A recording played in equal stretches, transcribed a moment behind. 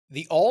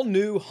The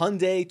all-new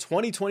Hyundai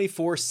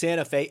 2024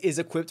 Santa Fe is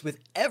equipped with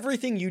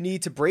everything you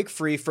need to break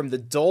free from the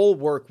dull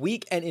work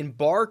week and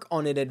embark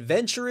on an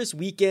adventurous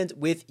weekend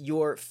with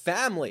your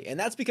family. And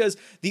that's because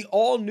the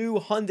all-new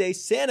Hyundai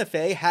Santa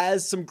Fe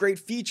has some great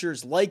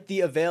features like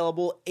the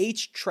available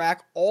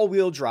H-Track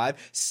all-wheel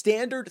drive,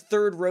 standard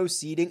third-row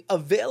seating,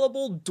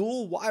 available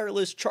dual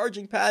wireless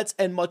charging pads,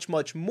 and much,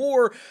 much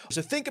more.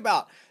 So think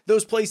about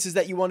those places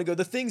that you want to go,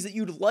 the things that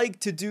you'd like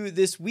to do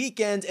this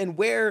weekend, and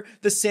where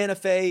the Santa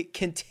Fe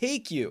can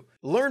take you.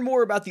 Learn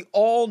more about the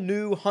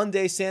all-new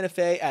Hyundai Santa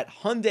Fe at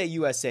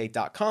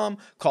HyundaiUSA.com.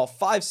 Call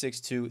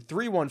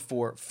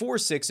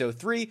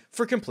 562-314-4603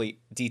 for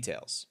complete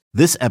details.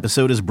 This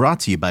episode is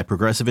brought to you by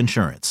Progressive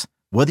Insurance.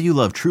 Whether you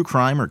love true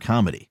crime or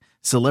comedy,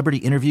 celebrity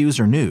interviews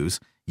or news,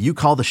 you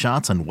call the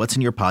shots on what's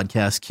in your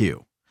podcast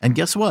queue. And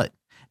guess what?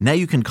 Now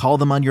you can call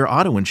them on your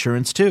auto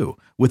insurance too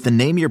with the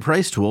Name Your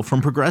Price tool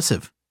from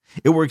Progressive.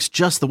 It works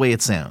just the way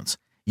it sounds.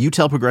 You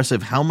tell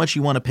Progressive how much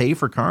you want to pay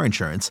for car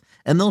insurance,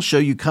 and they'll show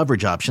you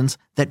coverage options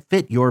that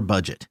fit your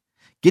budget.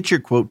 Get your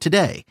quote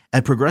today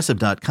at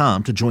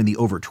Progressive.com to join the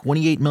over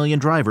 28 million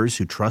drivers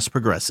who trust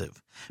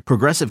Progressive.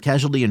 Progressive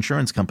Casualty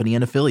Insurance Company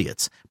and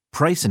Affiliates.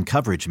 Price and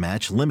coverage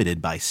match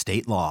limited by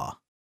state law.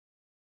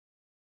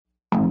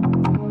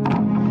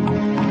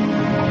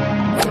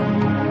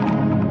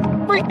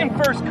 Freaking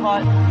first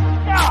cut.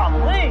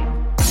 Golly.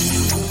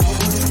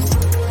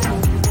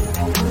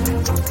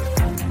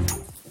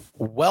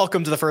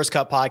 Welcome to the First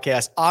Cut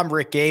Podcast. I'm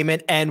Rick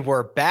Gaiman, and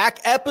we're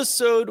back.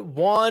 Episode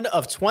 1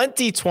 of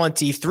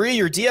 2023,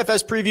 your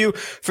DFS preview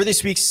for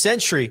this week's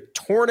Sentry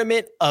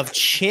Tournament of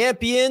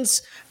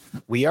Champions.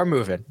 We are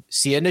moving.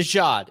 Sia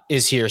Najad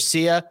is here.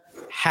 Sia,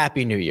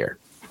 Happy New Year.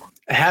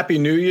 Happy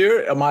New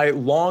Year. My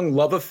long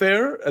love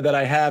affair that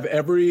I have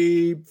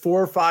every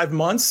 4 or 5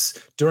 months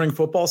during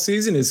football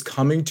season is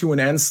coming to an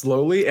end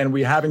slowly, and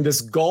we're having this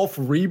golf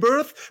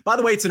rebirth. By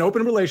the way, it's an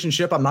open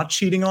relationship. I'm not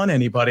cheating on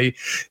anybody.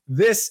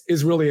 This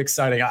is really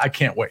exciting. I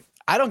can't wait.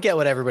 I don't get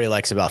what everybody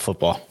likes about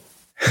football.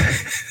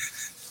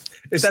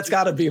 That's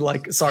got to be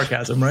like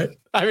sarcasm, right?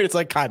 I mean, it's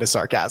like kind of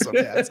sarcasm.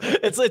 Yeah.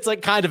 It's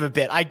like kind of a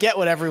bit. I get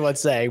what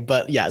everyone's saying,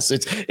 but yes,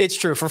 it's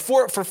true. For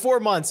 4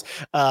 months,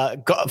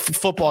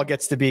 football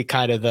gets to be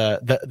kind of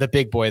the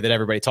big boy that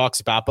everybody talks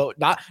about, but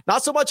not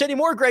so much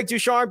anymore, Greg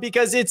Ducharme,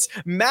 because it's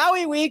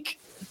Maui week.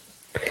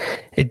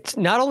 It's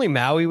not only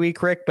Maui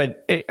week, Rick,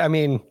 but I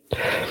mean,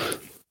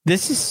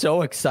 this is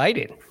so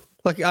exciting.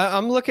 Look,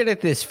 I'm looking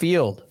at this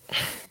field.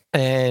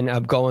 And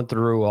I'm going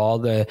through all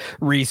the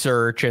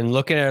research and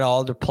looking at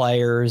all the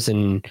players,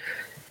 and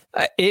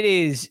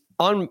it's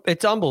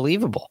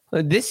unbelievable.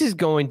 This is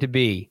going to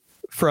be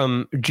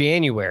from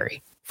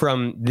January,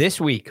 from this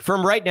week,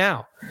 from right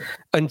now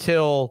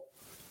until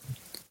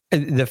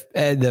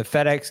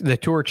the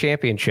Tour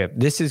Championship.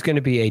 This is going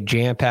to be a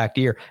jam-packed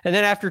year. And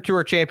then after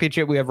Tour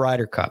Championship, we have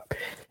Ryder Cup.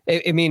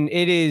 I mean,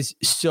 it is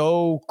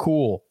so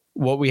cool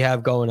what we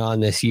have going on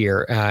this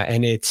year,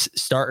 and it's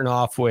starting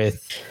off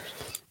with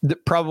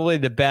probably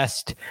the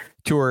best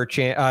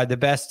the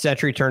best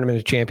Sentry Tournament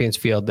of Champions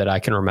field that I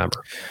can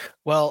remember.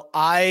 Well,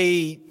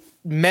 I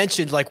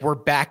mentioned like we're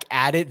back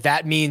at it.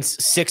 That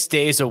means 6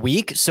 days a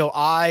week. So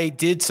I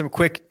did some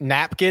quick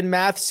napkin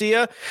math,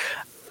 Sia.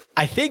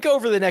 I think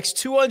over the next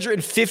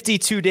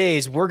 252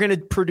 days, we're going to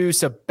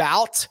produce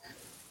about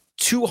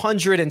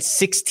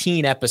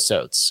 216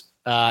 episodes,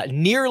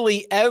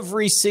 nearly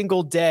every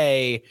single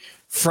day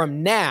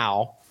from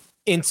now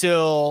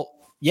until,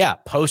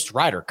 post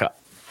Ryder Cup.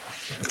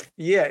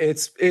 Yeah,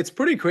 it's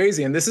pretty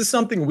crazy. And this is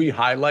something we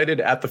highlighted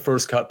at the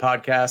First Cut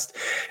podcast.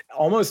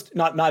 Almost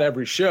not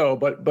every show,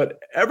 but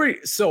every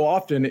so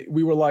often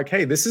we were like,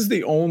 hey, this is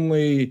the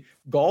only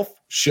golf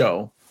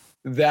show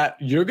that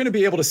you're going to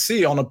be able to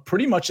see on a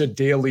pretty much a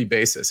daily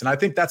basis. And I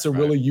think that's a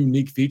really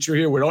unique feature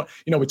here. We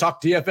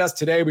talk DFS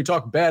today, we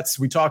talk bets,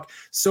 we talk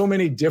so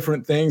many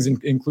different things,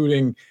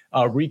 including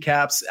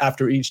recaps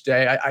after each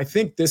day. I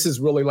think this is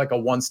really like a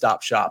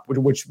one-stop shop,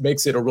 which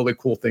makes it a really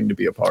cool thing to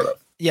be a part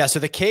of. Yeah, so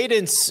the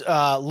cadence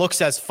looks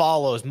as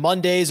follows.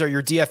 Mondays are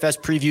your DFS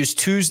previews.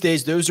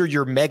 Tuesdays, those are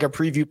your mega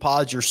preview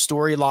pods, your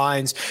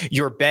storylines,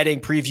 your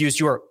betting previews,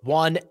 your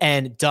one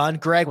and done.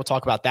 Greg, we'll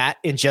talk about that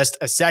in just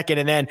a second.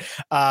 And then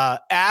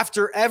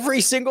after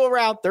every single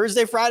round,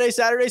 Thursday, Friday,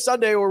 Saturday,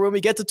 Sunday, or when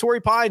we get to Torrey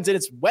Pines and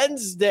it's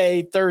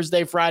Wednesday,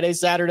 Thursday, Friday,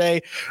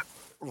 Saturday,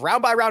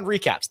 round by round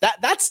recaps.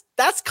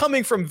 That's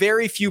coming from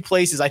very few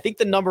places. I think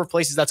the number of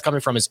places that's coming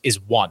from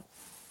is one.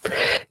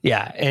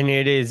 Yeah, and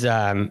it is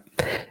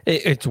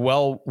it's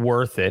well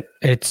worth it.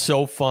 It's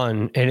so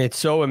fun, and it's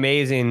so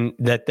amazing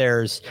that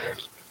there's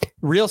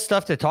real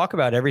stuff to talk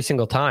about every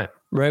single time,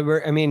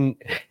 right? I mean,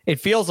 it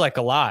feels like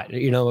a lot.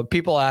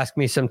 People ask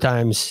me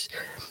sometimes,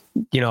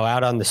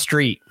 out on the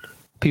street,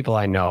 people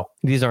I know.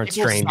 These aren't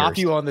people strangers. Stop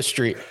you on the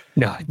street.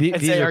 No,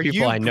 these are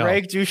people I know.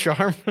 Greg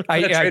Ducharme?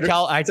 I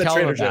tell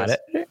them about it,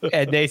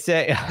 and they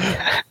say,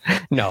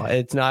 no,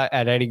 it's not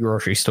at any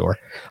grocery store.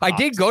 I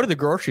did go to the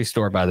grocery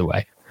store, by the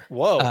way.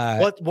 Whoa!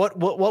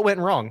 What went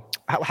wrong?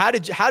 How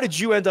did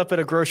you end up at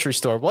a grocery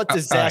store? What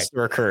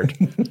disaster occurred?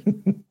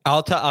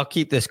 I'll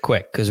keep this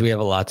quick because we have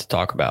a lot to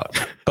talk about.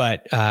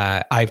 But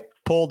I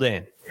pulled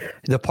in.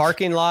 The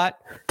parking lot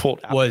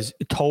was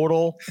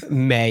total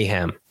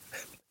mayhem.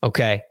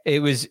 Okay,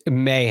 it was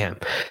mayhem.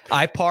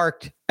 I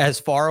parked as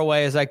far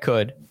away as I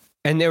could,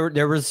 and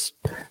there was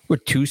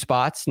two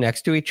spots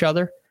next to each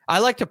other. I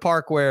like to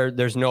park where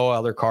there's no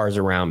other cars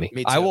around me.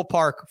 I will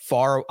park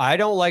far. I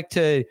don't like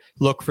to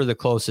look for the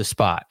closest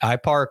spot. I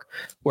park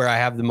where I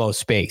have the most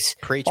space.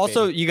 Preach,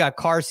 also, baby. You got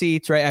car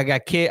seats, right? I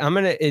got kid.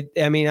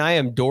 I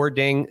am door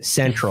ding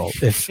central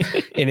if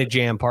in a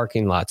jam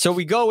parking lot. So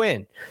we go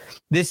in.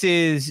 This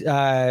is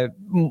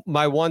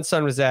my one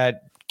son was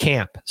at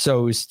camp,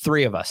 so it was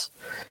three of us.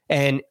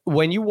 And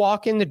when you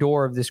walk in the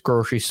door of this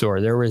grocery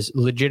store, there was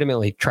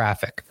legitimately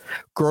traffic,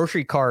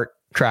 grocery cart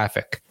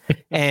traffic.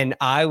 And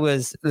I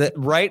was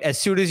right as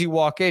soon as you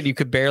walk in, you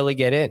could barely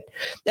get in.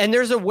 And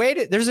there's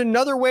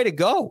another way to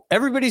go.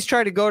 Everybody's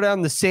trying to go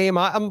down the same.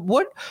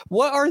 What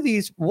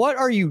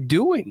are you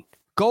doing?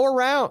 Go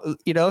around,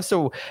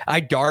 so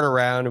I dart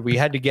around and we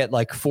had to get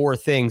like 4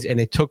 things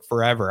and it took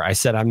forever. I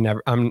said, I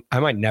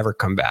might never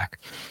come back.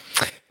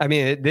 I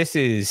mean, this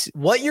is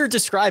what you're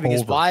describing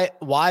is why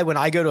when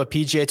I go to a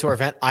PGA Tour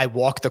event, I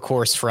walk the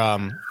course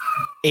from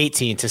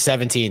 18 to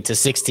 17 to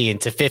 16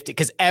 to 50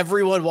 because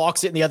everyone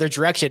walks it in the other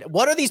direction.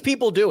 What are these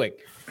people doing?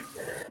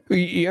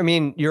 I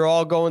mean, you're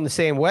all going the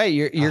same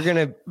way.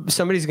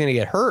 Somebody's gonna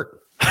get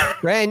hurt,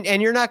 right?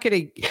 And you're not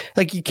gonna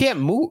you can't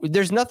move.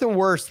 There's nothing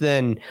worse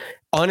than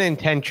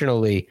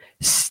unintentionally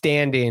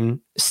standing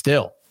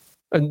still.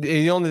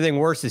 The only thing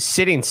worse is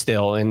sitting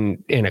still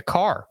in a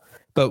car.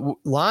 But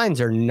lines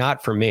are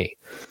not for me.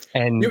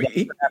 And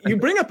you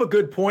bring up a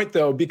good point,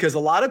 though, because a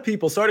lot of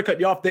people, sorry to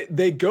cut you off,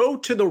 they go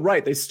to the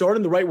right. They start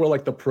in the right where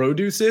like the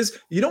produce is.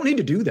 You don't need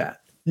to do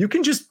that. You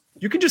can just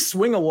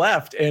swing a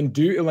left and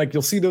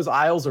you'll see those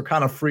aisles are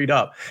kind of freed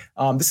up.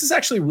 This is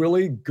actually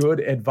really good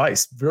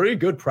advice. Very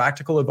good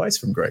practical advice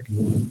from Greg.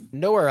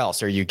 Nowhere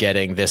else are you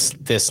getting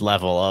this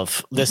level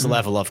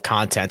of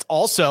content.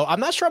 Also, I'm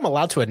not sure I'm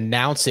allowed to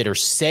announce it or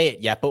say it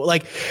yet, but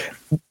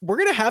we're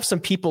going to have some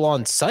people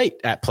on site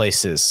at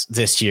places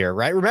this year,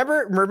 right?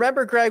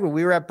 Remember, Greg, when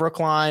we were at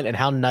Brookline and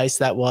how nice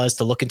that was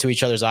to look into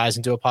each other's eyes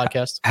and do a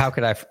podcast? How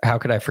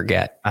could I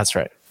forget? That's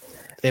right.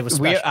 It was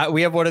special.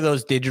 We have one of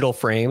those digital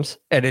frames,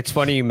 and it's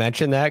funny you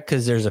mentioned that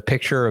because there's a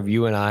picture of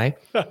you and I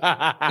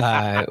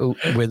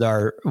with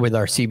our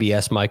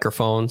CBS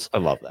microphones. I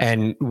love that,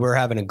 and we're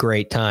having a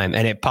great time.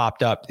 And it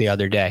popped up the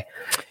other day.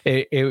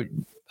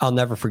 I'll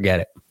never forget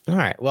it. All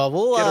right. Well,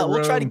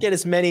 we'll try to get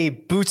as many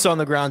boots on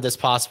the ground as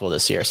possible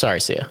this year. Sorry,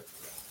 Sia.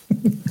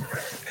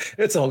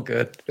 It's all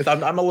good.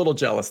 I'm a little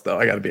jealous, though.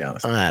 I got to be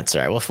honest. That's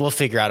all right. We'll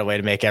figure out a way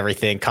to make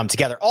everything come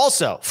together.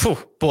 Also,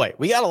 boy,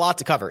 we got a lot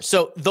to cover.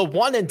 So the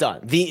one and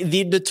done,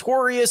 the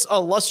notorious,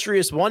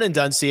 illustrious one and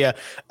done, Sia,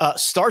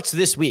 starts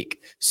this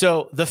week.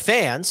 So the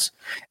fans,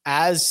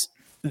 as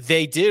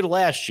they did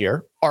last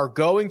year, are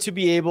going to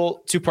be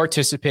able to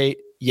participate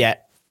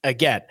yet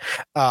again.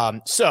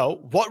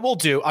 So what we'll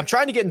do, I'm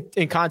trying to get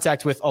in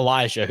contact with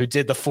Elijah, who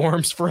did the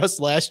forms for us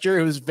last year.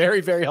 It was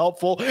very, very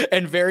helpful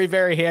and very,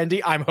 very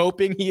handy. I'm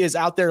hoping he is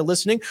out there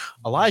listening.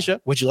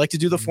 Elijah, would you like to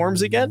do the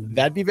forms again?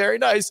 That'd be very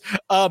nice.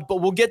 But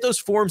we'll get those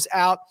forms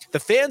out. The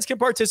fans can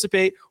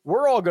participate.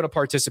 We're all going to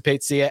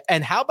participate, Sia.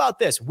 And how about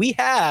this? We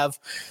have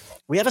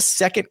a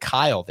second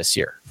Kyle this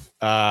year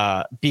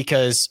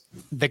because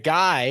the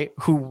guy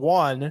who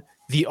won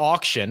the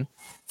auction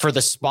for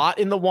the spot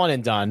in the one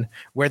and done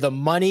where the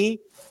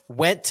money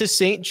went to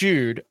St.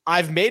 Jude,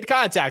 I've made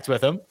contact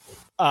with him.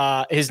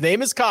 His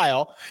name is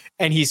Kyle,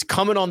 and he's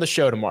coming on the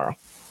show tomorrow.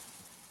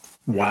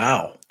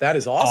 Wow. That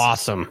is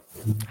awesome.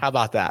 How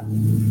about that?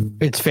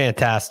 It's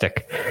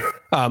fantastic.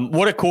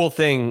 What a cool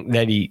thing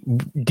that he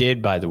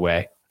did, by the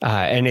way.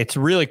 And it's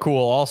really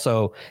cool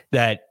also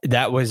that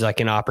was like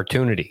an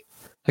opportunity.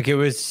 Like it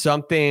was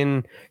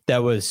something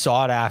that was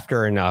sought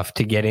after enough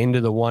to get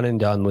into the one and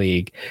done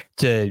league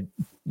to,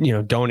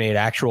 donate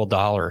actual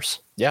dollars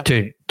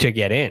to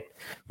get in,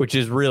 which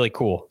is really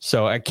cool.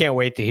 So I can't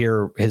wait to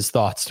hear his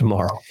thoughts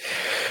tomorrow.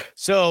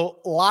 So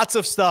lots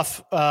of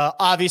stuff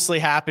obviously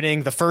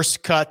happening. The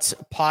First Cut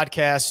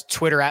podcast,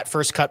 Twitter at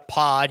First Cut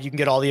Pod. You can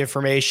get all the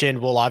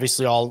information. We'll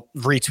obviously all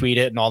retweet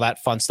it and all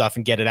that fun stuff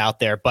and get it out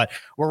there. But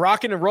we're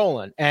rocking and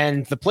rolling.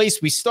 And the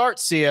place we start,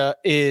 Sia,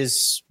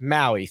 is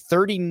Maui.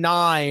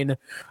 39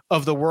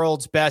 of the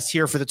world's best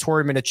here for the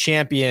Tournament of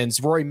Champions.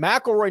 Rory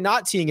McIlroy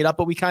not teeing it up,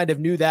 but we kind of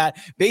knew that.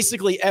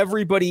 Basically,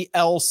 everybody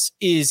else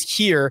is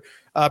here.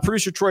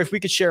 Producer Troy, if we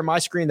could share my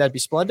screen, that'd be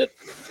splendid.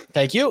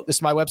 Thank you. This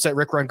is my website,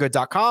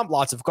 rickrungood.com.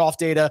 Lots of golf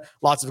data,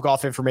 lots of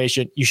golf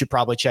information. You should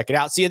probably check it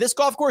out. See, this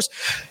golf course,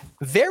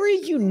 very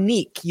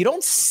unique. You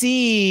don't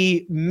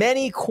see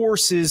many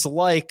courses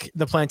like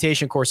the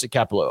Plantation course at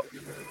Kapalua.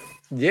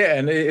 Yeah,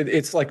 and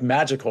it's like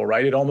magical,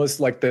 right? It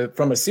almost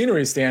from a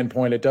scenery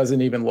standpoint, it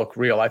doesn't even look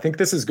real. I think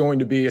this is going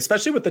to be,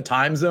 especially with the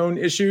time zone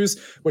issues,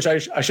 which I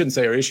shouldn't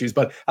say are issues,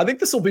 but I think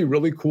this will be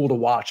really cool to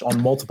watch on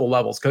multiple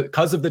levels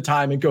because of the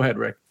timing. Go ahead,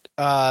 Rick.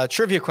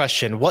 Trivia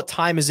question. What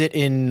time is it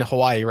in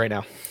Hawaii right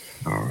now?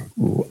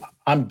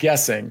 I'm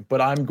guessing, but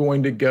I'm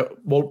going to go.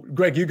 Well,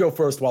 Greg, you go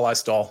first while I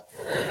stall.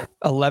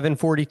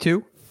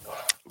 11:42.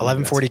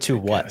 11:42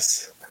 what?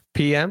 Guess.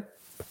 PM.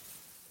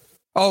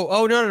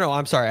 Oh, no.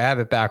 I'm sorry. I have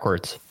it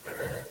backwards.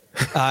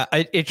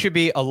 It should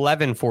be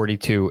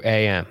 11:42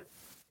 a.m.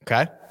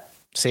 Okay.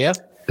 See ya.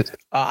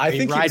 I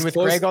think riding with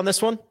Greg on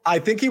this one. I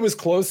think he was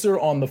closer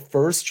on the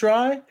first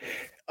try.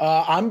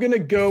 I'm going to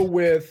go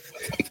with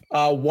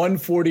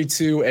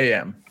 1:42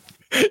 a.m.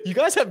 You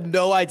guys have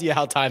no idea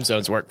how time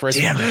zones work. First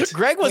of all,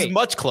 Greg was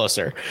much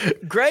closer.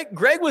 Greg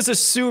was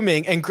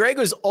assuming, and Greg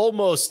was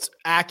almost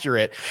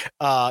accurate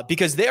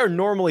because they are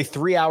normally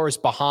 3 hours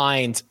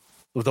behind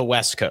the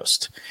West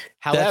Coast.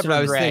 However, that's what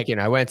I was Greg, thinking.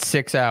 I went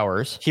 6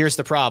 hours. Here's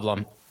the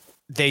problem.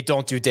 They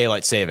don't do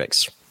daylight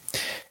savings.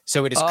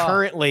 So it is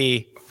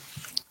currently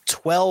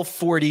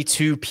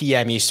 12:42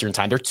 p.m. Eastern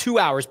time. They're 2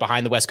 hours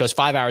behind the West Coast,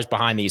 5 hours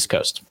behind the East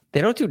Coast.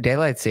 They don't do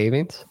daylight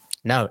savings?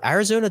 No,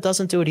 Arizona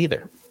doesn't do it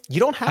either. You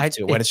don't have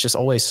to when it's just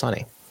always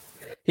sunny.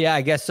 Yeah,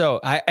 I guess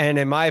so. And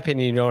in my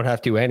opinion, you don't have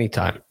to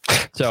anytime.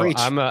 So Preach.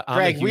 I'm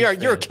Greg,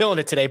 you're killing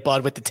it today,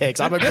 bud, with the takes.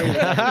 I'm agreeing.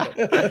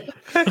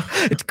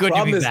 It's good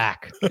to be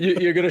back.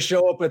 You're going to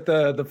show up at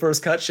the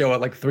first cut show at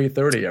like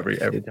 3:30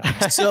 every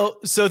time.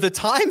 So the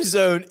time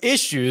zone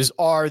issues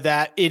are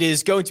that it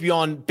is going to be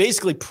on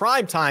basically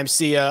prime time,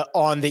 Sia,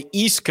 on the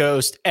East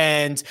Coast,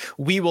 and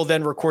we will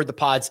then record the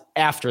pods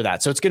after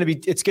that. So it's going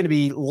to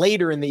be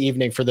later in the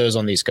evening for those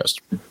on the East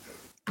Coast.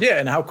 Yeah,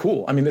 and how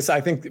cool. I mean, this, I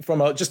think from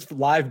just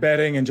live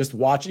betting and just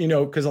watching,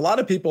 because a lot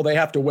of people, they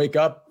have to wake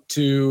up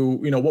to,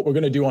 what we're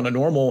going to do on a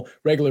normal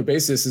regular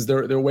basis is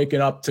they're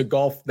waking up to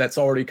golf that's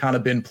already kind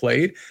of been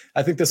played.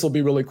 I think this will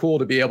be really cool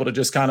to be able to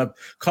just kind of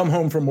come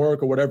home from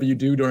work or whatever you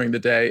do during the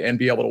day and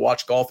be able to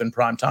watch golf in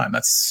prime time.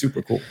 That's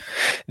super cool.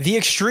 The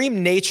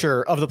extreme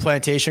nature of the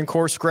Plantation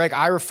course, Greg,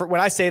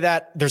 when I say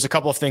that, there's a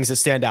couple of things that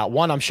stand out.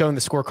 One, I'm showing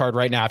the scorecard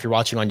right now. If you're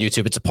watching on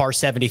YouTube, it's a par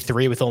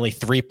 73 with only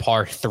 3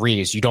 par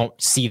 3s. You don't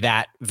see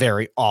that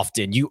very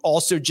often. You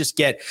also just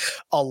get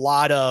a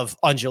lot of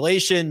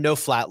undulation, no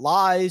flat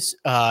lies.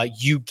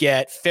 You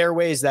get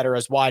fairways that are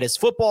as wide as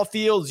football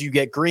fields. You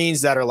get greens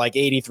that are like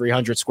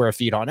 8,300 square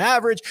feet on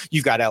average.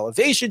 You've got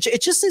elevation.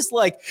 It just is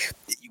like,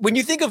 when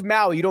you think of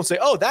Maui, you don't say,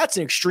 oh, that's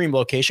an extreme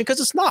location, because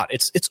it's not.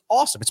 It's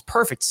awesome. It's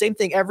perfect. Same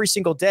thing every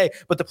single day.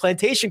 But the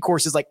Plantation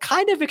course is like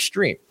kind of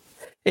extreme.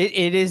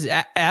 It is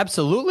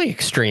absolutely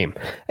extreme.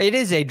 It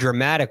is a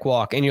dramatic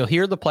walk, and you'll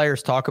hear the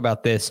players talk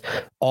about this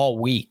all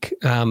week.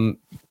 And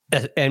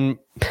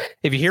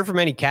if you hear from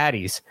any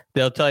caddies,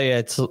 they'll tell you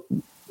it's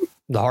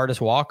the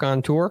hardest walk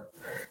on tour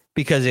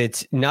because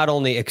it's not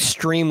only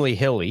extremely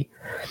hilly,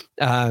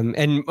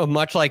 and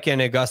much like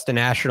in Augusta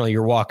National,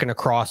 you're walking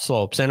across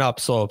slopes and up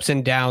slopes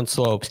and down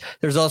slopes.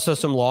 There's also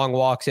some long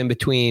walks in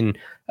between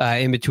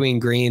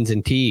greens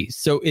and tees.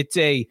 So it's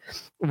a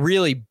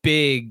really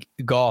big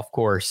golf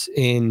course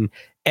in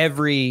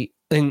every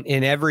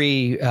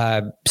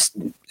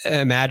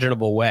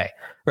imaginable way,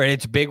 right?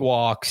 It's big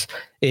walks.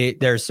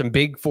 There's some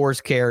big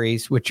force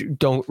carries, which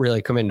don't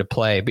really come into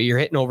play, but you're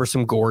hitting over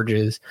some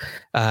gorges.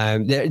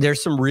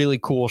 There's some really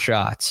cool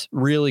shots,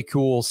 really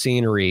cool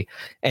scenery,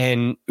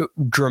 and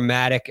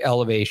dramatic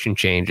elevation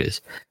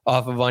changes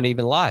off of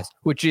uneven lies,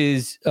 which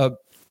is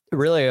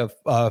really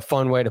a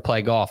fun way to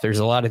play golf. There's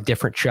a lot of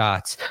different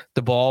shots.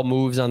 The ball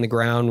moves on the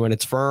ground when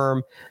it's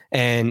firm,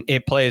 and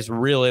it plays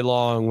really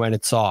long when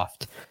it's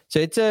soft.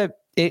 So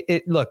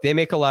look, they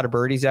make a lot of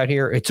birdies out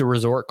here. It's a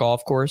resort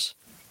golf course.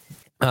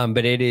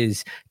 But it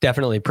is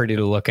definitely pretty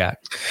to look at.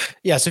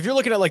 Yeah. So if you're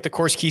looking at like the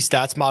course key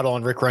stats model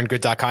on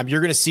rickrungood.com, you're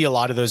going to see a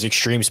lot of those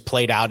extremes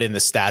played out in the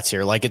stats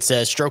here. Like it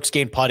says strokes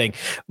gained putting,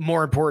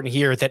 more important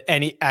here than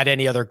at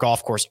any other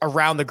golf course.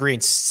 Around the green,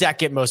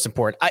 second most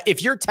important.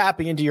 If you're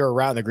tapping into your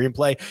around the green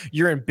play,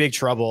 you're in big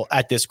trouble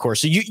at this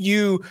course. So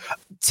you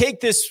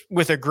take this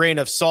with a grain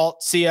of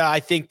salt, Sia. I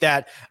think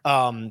that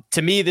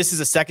to me, this is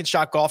a second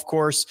shot golf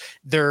course.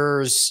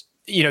 There's,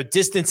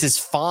 distance is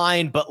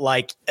fine, but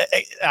like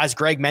as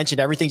Greg mentioned,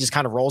 everything just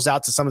kind of rolls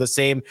out to some of the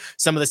same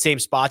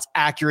spots.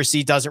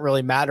 Accuracy doesn't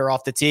really matter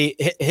off the tee.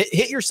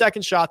 Hit your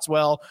second shots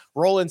well,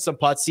 roll in some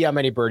putts, see how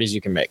many birdies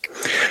you can make.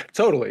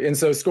 Totally. And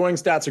so scoring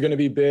stats are going to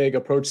be big.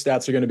 Approach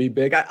stats are going to be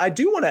big. I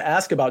do want to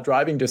ask about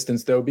driving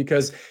distance though,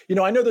 because,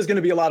 I know there's going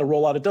to be a lot of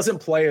rollout. It doesn't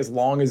play as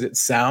long as it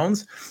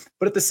sounds.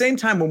 But at the same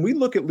time, when we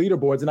look at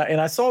leaderboards,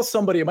 and I saw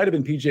somebody, it might have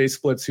been PGA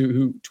Splits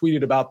who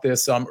tweeted about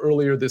this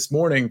earlier this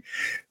morning,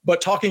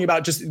 but talking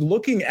about just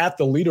looking at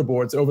the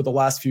leaderboards over the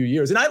last few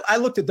years. And I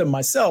looked at them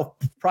myself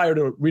prior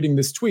to reading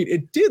this tweet.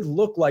 It did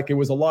look like it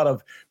was a lot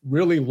of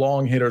really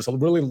long hitters, a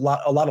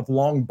lot of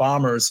long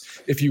bombers,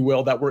 if you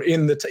will, that were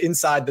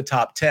inside the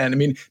top 10. I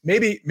mean,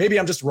 maybe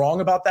I'm just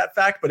wrong about that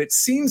fact, but it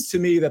seems to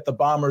me that the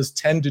bombers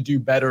tend to do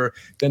better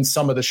than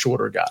some of the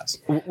shorter guys.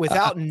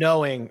 Without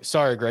knowing,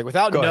 sorry, Greg,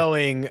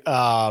 knowing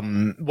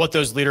what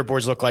those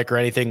leaderboards look like or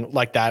anything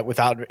like that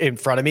without in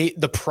front of me.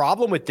 The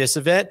problem with this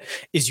event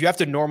is you have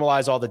to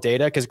normalize all the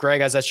data because,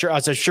 Greg, as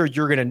I'm sure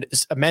you're going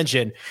to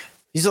mention,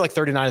 these are like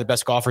 39 of the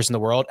best golfers in the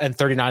world, and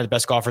 39 of the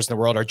best golfers in the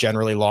world are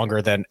generally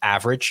longer than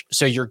average.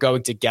 So you're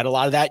going to get a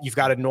lot of that. You've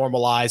got to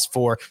normalize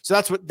for,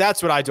 so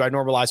that's what I do. I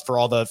normalize for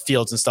all the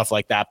fields and stuff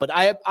like that. But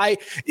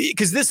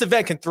because this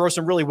event can throw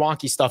some really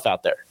wonky stuff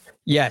out there.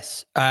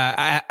 Yes,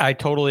 I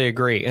totally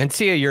agree. And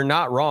Sia, you're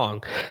not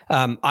wrong.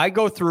 I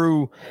go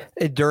through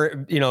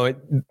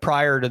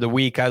prior to the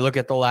week, I look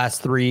at the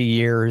last 3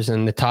 years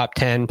and the top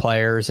 10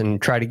 players and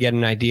try to get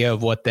an idea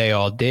of what they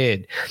all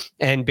did.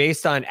 And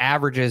based on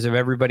averages of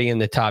everybody in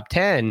the top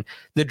 10,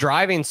 the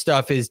driving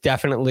stuff is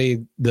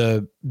definitely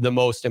the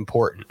most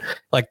important.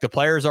 Like the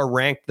players are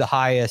ranked the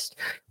highest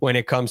when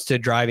it comes to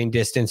driving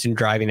distance and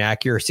driving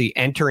accuracy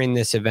entering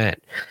this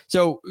event.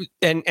 So,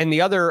 and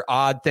the other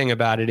odd thing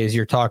about it is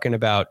you're talking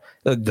about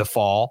the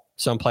fall.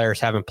 Some players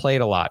haven't played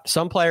a lot.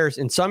 Some players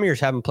in some years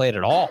haven't played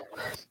at all.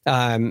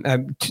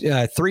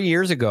 3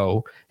 years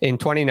ago in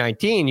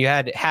 2019, you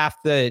had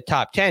half the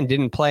top 10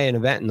 didn't play an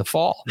event in the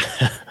fall.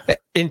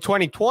 In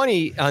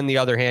 2020, on the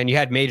other hand, you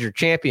had major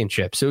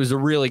championships. It was a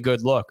really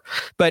good look.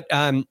 But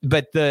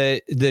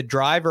the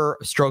driver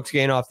strokes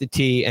gain off the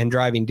tee and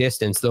driving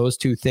distance, those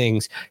two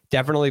things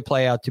definitely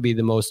play out to be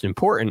the most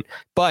important.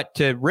 But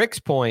to Rick's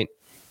point,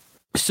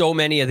 so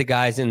many of the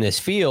guys in this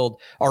field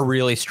are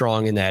really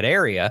strong in that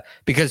area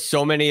because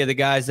so many of the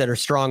guys that are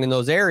strong in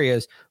those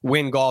areas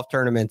win golf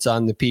tournaments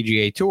on the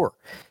PGA Tour.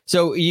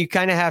 So you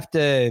kind of have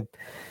to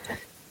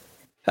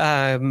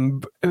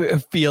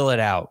feel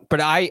it out.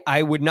 But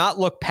I would not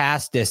look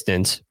past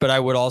distance, but I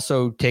would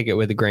also take it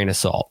with a grain of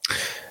salt.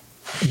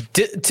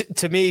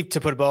 To me, to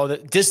put a bow,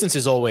 distance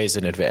is always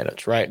an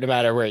advantage, right? No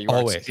matter where you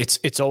are,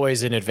 it's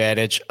always an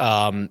advantage.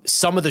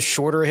 Some of the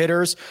shorter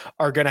hitters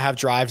are going to have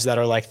drives that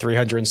are like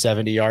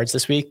 370 yards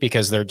this week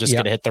because they're just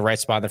going to hit the right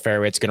spot in the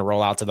fairway. It's going to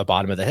roll out to the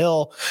bottom of the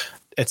hill,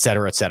 et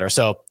cetera, et cetera.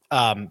 So,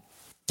 I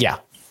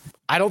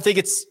don't think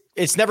it's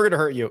never going to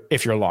hurt you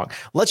if you're long.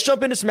 Let's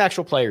jump into some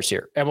actual players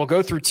here, and we'll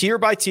go through tier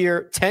by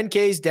tier,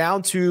 10Ks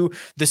down to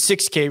the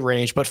 6K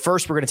range. But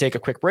first, we're going to take a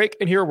quick break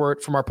and hear a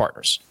word from our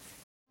partners.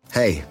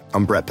 Hey,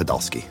 I'm Brett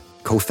Podolsky,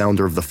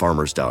 co-founder of The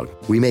Farmer's Dog.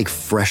 We make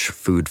fresh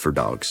food for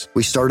dogs.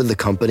 We started the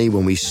company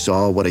when we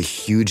saw what a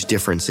huge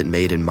difference it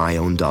made in my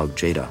own dog,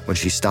 Jada, when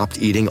she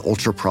stopped eating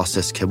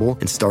ultra-processed kibble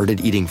and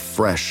started eating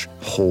fresh,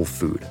 whole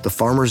food. The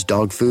Farmer's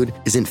Dog food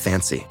isn't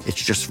fancy.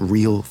 It's just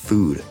real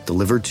food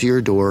delivered to your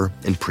door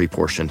in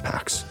pre-portioned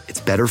packs. It's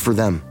better for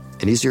them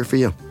and easier for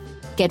you.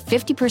 Get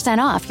 50%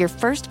 off your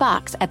first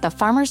box at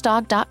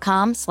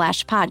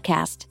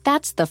thefarmersdog.com/podcast.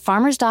 That's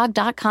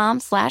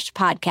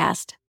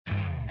thefarmersdog.com/podcast.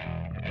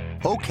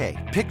 Okay,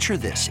 picture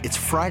this. It's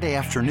Friday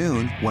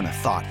afternoon when a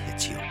thought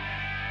hits you.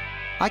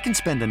 I can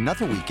spend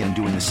another weekend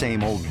doing the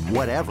same old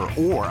whatever,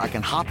 or I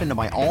can hop into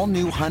my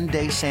all-new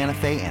Hyundai Santa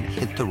Fe and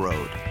hit the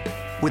road.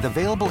 With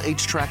available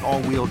H-Track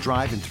all-wheel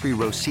drive and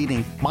 3-row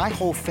seating, my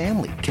whole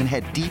family can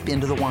head deep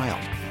into the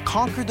wild.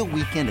 Conquer the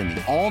weekend in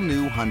the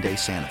all-new Hyundai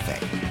Santa Fe.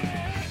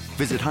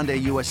 Visit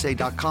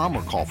HyundaiUSA.com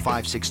or call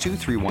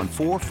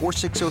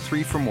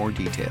 562-314-4603 for more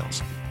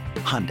details.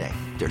 Hyundai,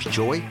 there's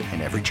joy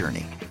in every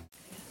journey.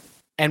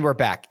 And we're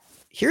back.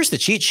 Here's the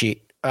cheat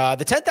sheet.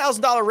 The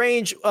 $10,000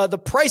 range, the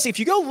price, if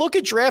you go look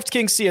at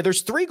DraftKings, see,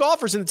 there's 3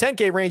 golfers in the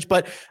 10K range,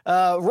 but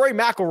Rory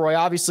McIlroy,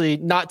 obviously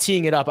not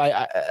teeing it up.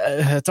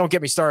 I don't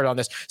get me started on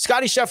this.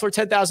 Scotty Scheffler,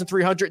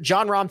 $10,300.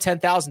 Jon Rahm,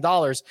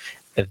 $10,000.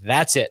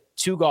 That's it.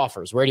 2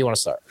 golfers. Where do you want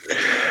to start?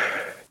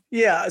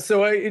 Yeah,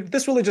 so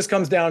this really just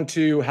comes down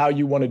to how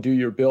you want to do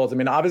your builds. I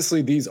mean,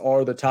 obviously, these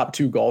are the top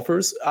 2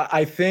 golfers.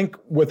 I think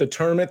with a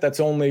tournament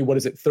that's only,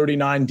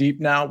 39 deep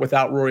now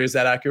without Rory, is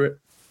that accurate?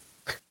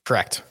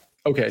 Correct.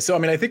 Okay, so I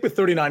mean, I think with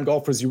 39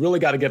 golfers, you really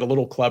got to get a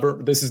little clever.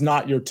 This is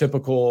not your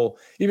typical,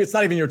 it's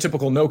not even your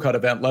typical no-cut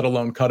event, let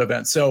alone cut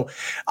event. So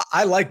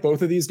I like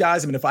both of these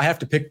guys. I mean, if I have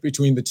to pick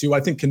between the two,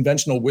 I think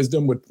conventional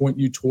wisdom would point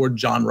you toward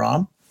Jon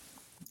Rahm.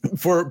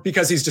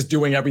 Because he's just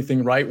doing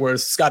everything right.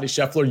 Whereas Scotty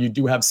Scheffler, you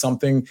do have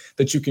something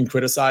that you can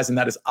criticize, and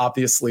that is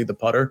obviously the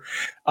putter.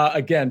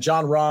 Again,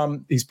 Jon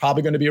Rahm, he's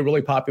probably going to be a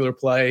really popular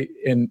play,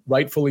 and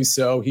rightfully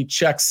so. He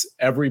checks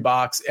every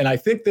box. And I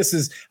think this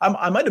is,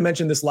 I might have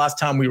mentioned this last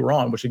time we were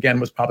on, which again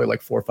was probably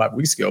like 4 or 5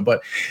 weeks ago,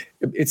 but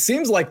it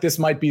seems like this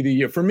might be the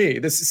year for me.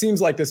 This seems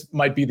like this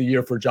might be the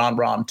year for Jon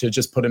Rahm to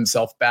just put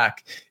himself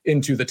back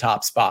into the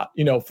top spot,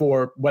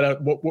 for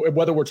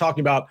whether we're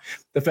talking about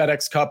the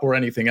FedEx Cup or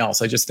anything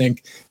else. I just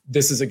think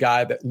this is a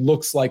guy that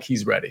looks like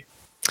he's ready.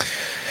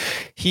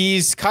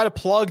 He's kind of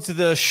plugged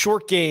the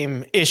short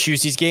game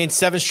issues. He's gained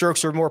 7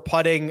 strokes or more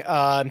putting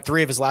in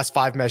 3 of his last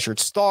 5 measured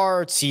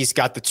starts. He's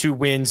got the 2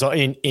 wins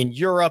in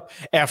Europe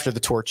after the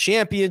Tour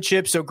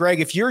Championship. So, Greg,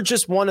 if you're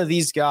just one of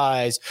these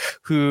guys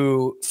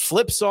who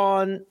flips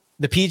on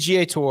the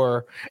PGA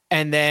Tour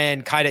and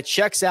then kind of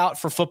checks out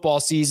for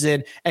football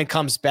season and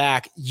comes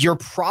back, you're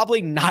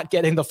probably not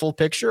getting the full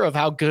picture of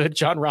how good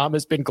Jon Rahm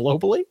has been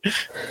globally.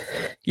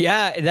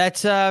 Yeah,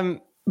 that's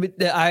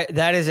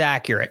that is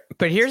accurate.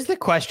 But here's the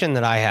question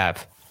that I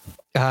have.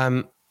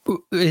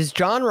 Is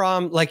Jon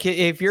Rahm, like,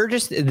 if you're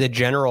just the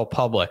general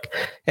public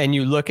and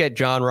you look at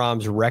Jon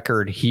Rahm's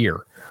record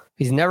here,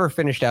 he's never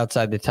finished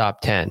outside the top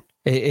 10.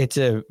 It's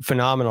a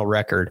phenomenal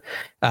record.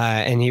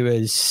 And he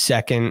was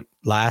second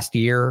last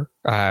year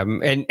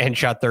and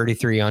shot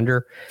 33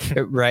 under,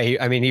 right?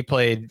 I mean, he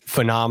played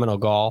phenomenal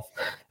golf.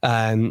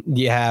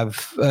 You have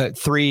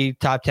 3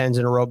 top 10s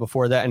in a row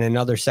before that and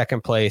another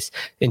second place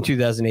in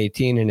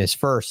 2018 in his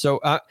first. So,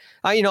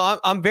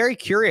 I'm very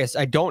curious.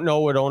 I don't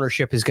know what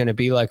ownership is going to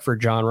be like for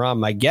Jon Rahm.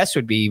 My guess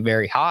would be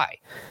very high.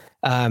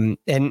 And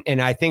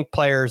I think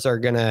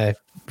DFS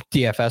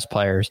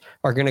players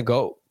are going to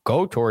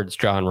go towards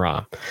Jon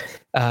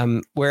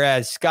Rahm.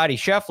 Whereas Scottie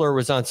Scheffler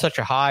was on such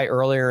a high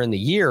earlier in the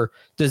year,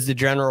 does the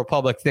general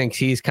public think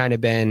he's kind of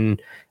been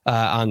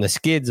on the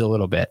skids a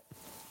little bit?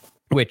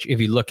 Which,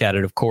 if you look at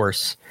it, of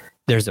course,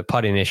 there's a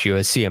putting issue,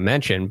 as Sia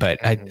mentioned, but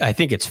I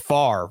think it's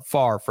far,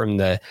 far from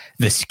the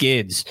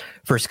skids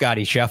for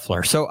Scottie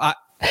Scheffler. So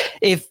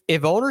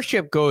if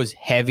ownership goes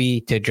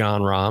heavy to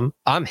Jon Rahm,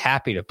 I'm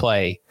happy to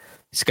play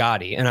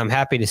Scottie, and I'm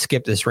happy to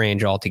skip this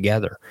range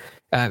altogether.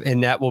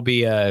 And that will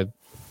be an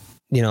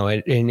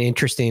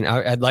interesting.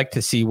 I'd like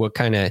to see what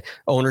kind of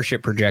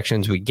ownership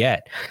projections we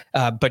get.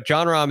 But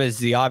Jon Rahm is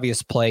the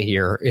obvious play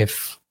here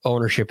if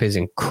ownership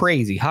isn't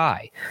crazy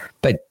high.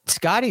 But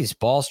Scottie's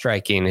ball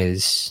striking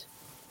is,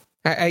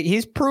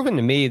 he's proven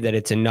to me that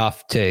it's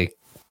enough to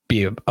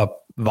be a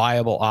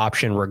viable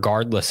option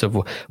regardless of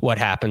what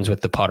happens with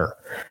the putter.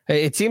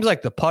 It seems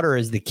like the putter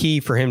is the key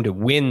for him to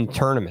win the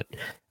tournament.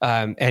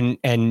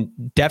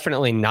 And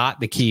definitely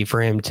not the key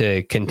for him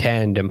to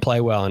contend and play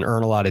well and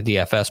earn a lot of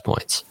DFS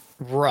points.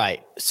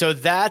 Right. So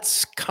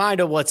that's kind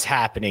of what's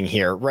happening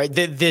here, right?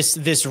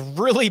 This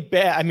really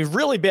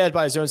bad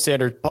by his own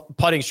standard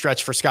putting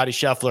stretch for Scottie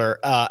Scheffler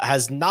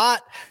has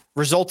not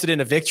resulted in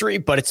a victory,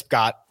 but it's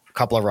got a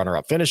couple of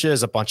runner-up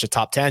finishes, a bunch of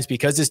top 10s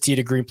because his tee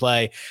to green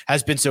play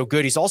has been so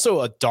good. He's also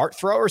a dart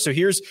thrower. So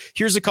here's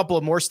a couple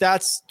of more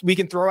stats we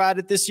can throw at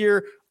it this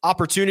year.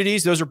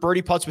 Opportunities, those are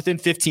birdie putts within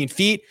 15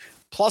 feet.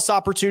 Plus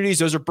opportunities,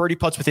 those are birdie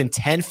putts within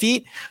 10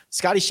 feet.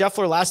 Scottie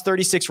Scheffler, last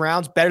 36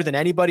 rounds, better than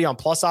anybody on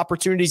plus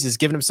opportunities, has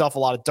given himself a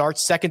lot of darts,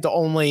 second to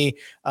only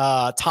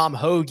Tom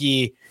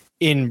Hoagie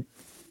in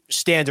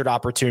standard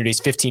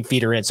opportunities, 15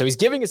 feet or in. So he's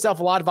giving himself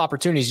a lot of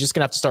opportunities. He's just going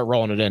to have to start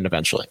rolling it in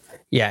eventually.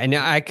 Yeah, and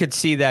I could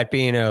see that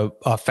being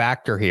a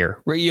factor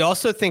here. You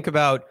also think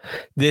about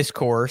this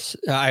course.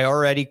 I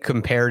already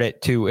compared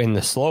it to in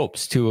the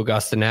slopes to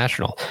Augusta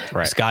National.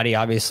 Right. Scottie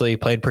obviously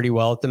played pretty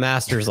well at the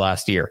Masters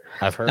last year.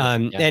 I've heard.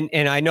 And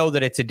I know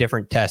that it's a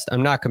different test.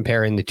 I'm not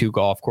comparing the two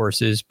golf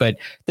courses, but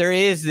there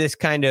is this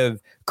kind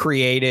of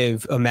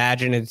creative,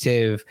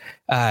 imaginative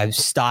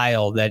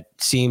style that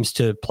seems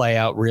to play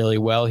out really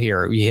well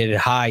here. You hit it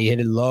high, you hit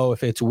it low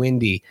if it's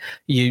windy.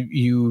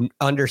 You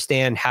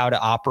understand how to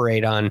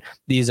operate on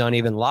these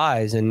uneven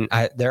lies, and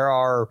there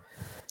are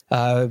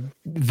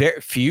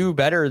very few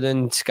better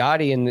than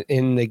Scottie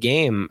in the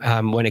game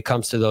when it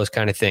comes to those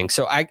kind of things.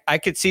 So I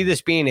could see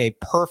this being a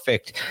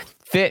perfect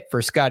fit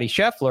for Scottie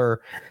Scheffler,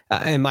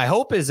 and my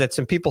hope is that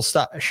some people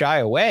shy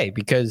away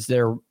because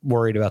they're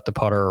worried about the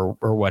putter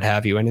or what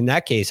have you. And in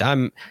that case,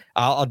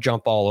 I'll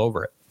jump all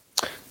over it.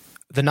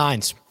 The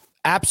nines.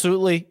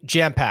 Absolutely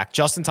jam-packed.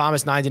 Justin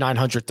Thomas,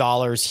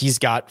 $9,900. He's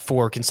got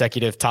 4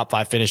 consecutive top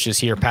 5 finishes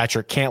here.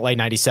 Patrick Cantlay,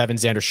 97.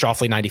 Xander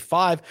Schauffele,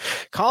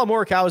 95. Colin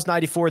Morikawa is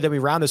 94. Then we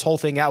round this whole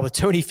thing out with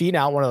Tony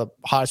Finau, one of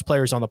the hottest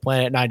players on the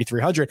planet, at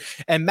 9,300.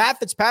 And Matt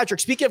Fitzpatrick,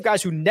 speaking of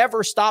guys who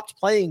never stopped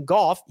playing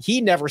golf,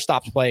 he never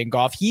stopped playing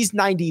golf. He's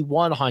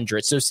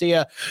 9,100. So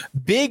see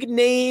big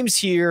names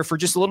here for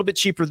just a little bit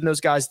cheaper than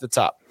those guys at the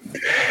top.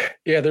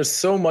 Yeah, there's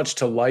so much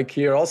to like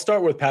here. I'll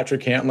start with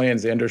Patrick Cantlay and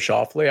Xander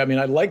Schauffele. I mean,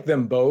 I like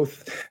them both.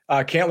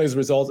 Cantlay's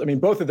results, I mean,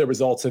 both of their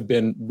results have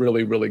been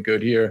really, really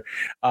good here.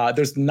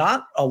 There's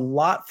not a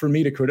lot for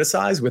me to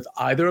criticize with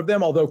either of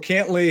them, although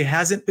Cantlay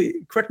hasn't,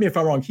 correct me if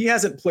I'm wrong, he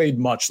hasn't played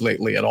much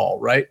lately at all,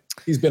 right?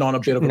 He's been on a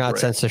bit of a break. Not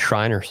since the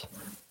Shriners.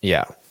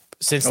 Yeah.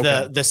 Since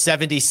the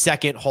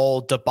 72nd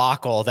hole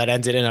debacle that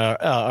ended in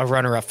a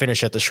runner-up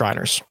finish at the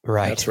Shriners.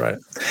 Right. That's right.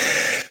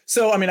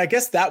 So, I mean, I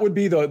guess that would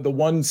be the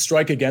one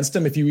strike against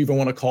him, if you even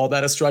want to call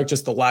that a strike,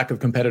 just the lack of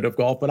competitive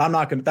golf. But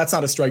that's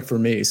not a strike for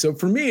me. So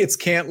for me, it's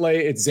Cantlay,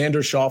 it's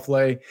Xander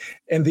Schauffele.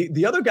 And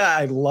the other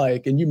guy I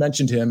like, and you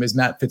mentioned him, is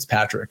Matt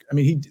Fitzpatrick. I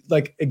mean,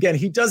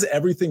 he does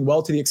everything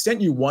well to the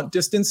extent you want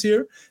distance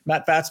here.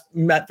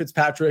 Matt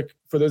Fitzpatrick,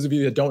 for those of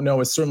you that don't know,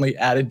 has certainly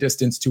added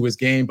distance to his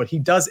game, but he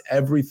does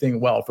everything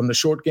well, from the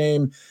short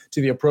game to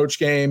the approach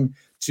game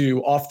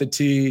to off the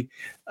tee.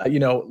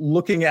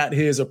 Looking at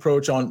his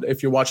approach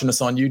if you're watching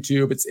us on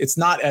YouTube, it's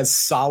not as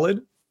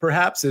solid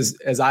perhaps as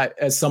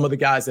some of the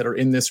guys that are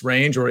in this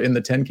range or in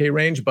the 10K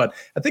range, but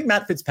I think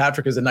Matt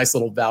Fitzpatrick is a nice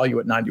little value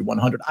at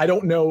 9,100. I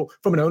don't know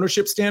from an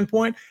ownership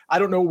standpoint, I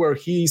don't know where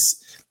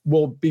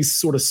will be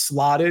sort of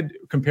slotted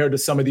compared to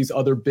some of these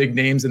other big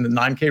names in the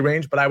 9K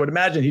range, but I would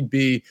imagine he'd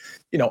be,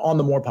 on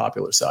the more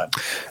popular side.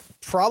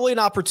 probably an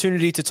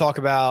opportunity to talk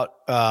about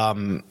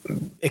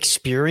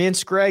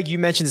experience, Greg. You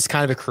mentioned it's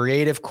kind of a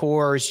creative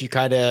course. You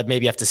kind of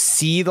maybe have to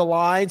see the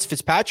lines.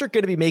 Fitzpatrick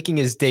going to be making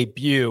his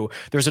debut.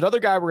 There's another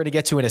guy we're going to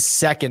get to in a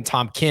second,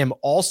 Tom Kim,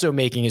 also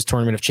making his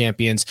Tournament of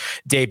Champions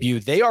debut.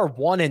 They are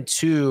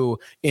 1-2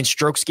 in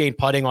strokes gained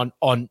putting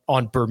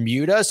on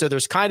Bermuda. So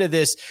there's kind of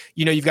this,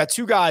 you've got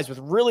two guys with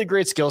really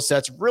great skill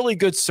sets, really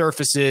good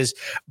surfaces,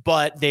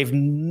 but they've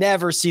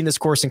never seen this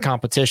course in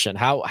competition.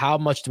 How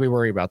much do we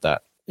worry about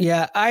that?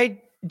 Yeah, I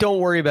don't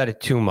worry about it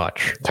too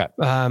much.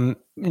 Okay.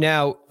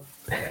 Now,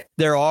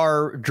 there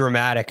are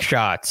dramatic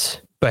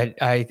shots,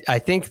 but I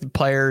think the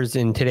players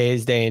in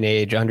today's day and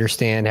age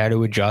understand how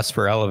to adjust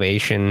for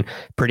elevation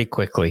pretty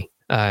quickly.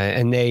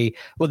 And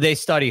they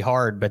study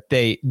hard, but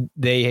they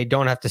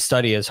don't have to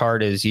study as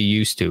hard as you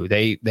used to.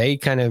 They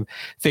kind of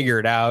figure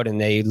it out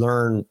and they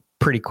learn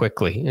pretty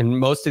quickly. And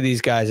most of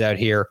these guys out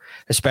here,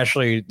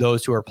 especially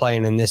those who are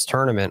playing in this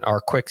tournament, are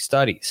quick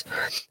studies.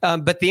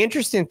 But the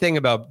interesting thing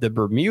about the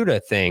Bermuda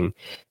thing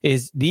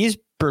is these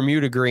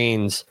Bermuda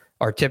greens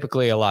are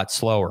typically a lot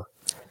slower.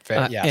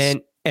 Yes.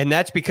 And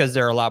that's because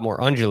they're a lot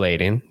more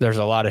undulating. There's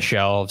a lot of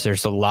shelves.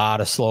 There's a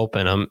lot of slope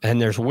in them, and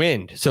there's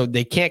wind. So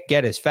they can't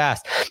get as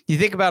fast. You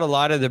think about a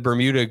lot of the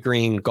Bermuda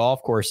green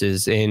golf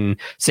courses in,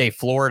 say,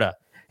 Florida.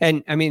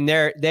 And I mean,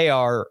 they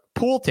are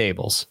pool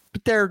tables,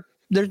 but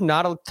there's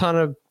not a ton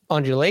of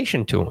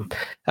undulation to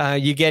them.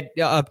 You get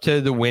up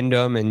to the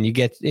Wyndham and you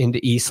get into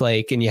East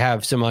Lake and you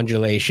have some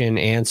undulation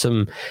and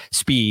some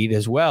speed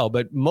as well.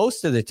 But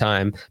most of the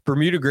time,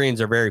 Bermuda greens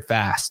are very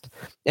fast.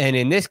 And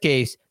in this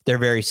case, they're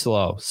very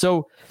slow.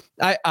 So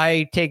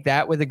I take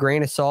that with a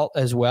grain of salt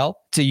as well.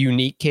 It's a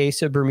unique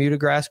case of Bermuda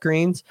grass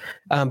greens.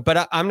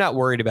 But I'm not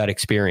worried about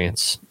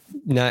experience.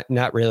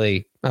 Not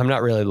really. I'm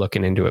not really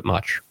looking into it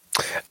much.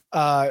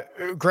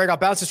 Greg, I'll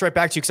bounce this right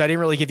back to you because I didn't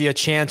really give you a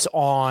chance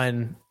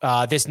on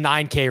this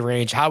 9K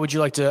range. How would you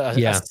like to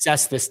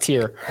assess this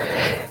tier?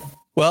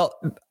 Well,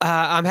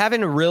 I'm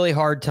having a really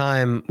hard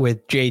time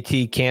with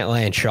JT,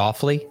 Cantlay, and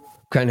Schauffele,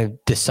 kind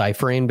of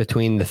deciphering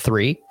between the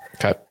three.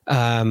 Okay.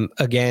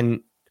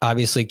 Again,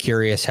 obviously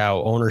curious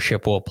how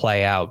ownership will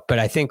play out, but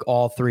I think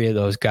all three of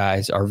those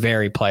guys are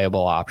very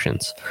playable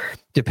options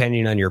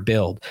depending on your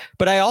build.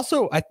 But I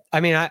also,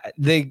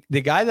 the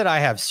guy that I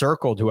have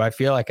circled who I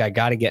feel like I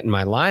got to get in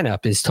my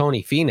lineup is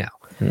Tony Finau.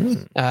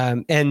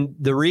 And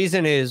the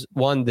reason is,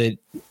 one, that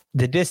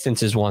the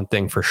distance is one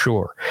thing for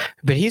sure,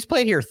 but he's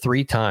played here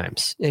 3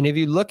 times. And if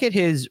you look at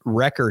his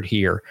record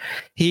here,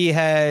 he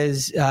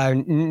has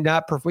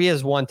he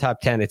has one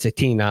top 10. It's a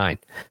T9,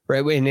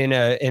 right? And in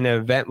an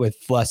event with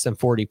less than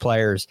 40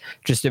 players,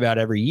 just about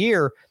every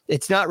year,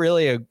 it's not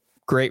really a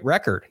great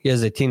record. He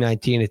has a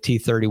T19, a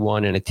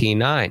T31, and a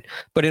T9.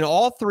 But in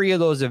all 3 of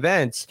those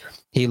events,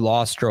 he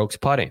lost strokes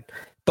putting.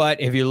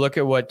 But if you look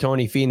at what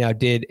Tony Finau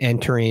did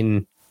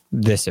entering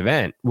this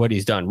event, what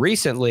he's done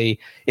recently,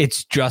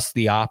 it's just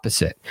the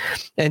opposite.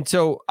 And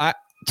so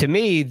to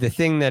me, the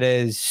thing that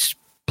has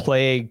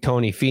plagued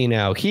Tony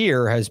Finau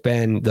here has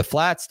been the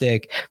flat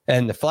stick,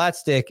 and the flat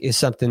stick is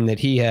something that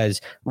he has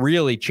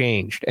really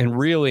changed and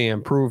really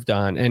improved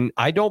on. And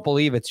I don't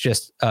believe it's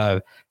just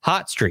a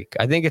hot streak.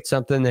 I think it's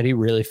something that he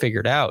really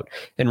figured out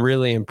and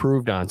really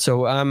improved on.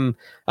 So I'm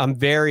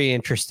very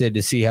interested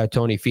to see how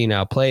Tony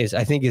Finau plays.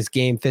 I think his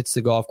game fits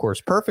the golf course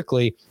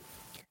perfectly,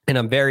 and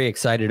I'm very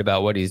excited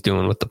about what he's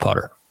doing with the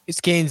putter. He's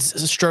gained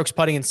strokes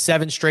putting in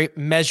 7 straight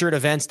measured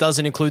events.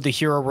 Doesn't include the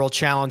Hero World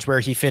Challenge, where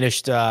he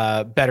finished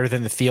better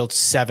than the field,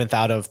 7th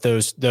out of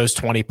those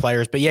 20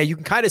 players. But yeah, you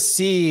can kind of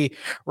see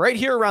right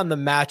here around the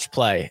match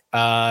play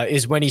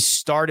is when he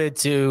started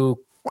to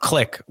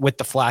click with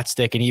the flat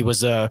stick, and he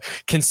was a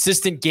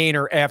consistent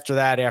gainer after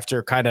that,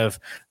 after kind of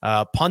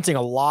punting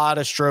a lot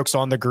of strokes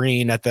on the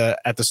green at the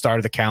start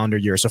of the calendar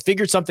year. So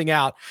figured something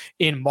out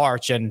in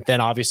March, and then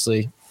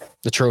obviously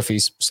the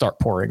trophies start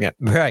pouring in.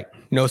 Right.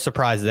 No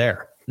surprise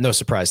there. No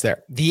surprise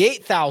there. The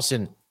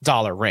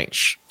 $8,000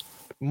 range.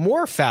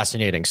 More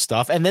fascinating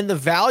stuff. And then the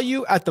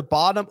value at the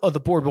bottom of the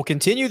board. We'll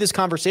continue this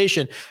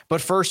conversation,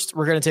 but first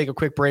we're going to take a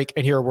quick break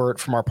and hear a word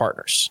from our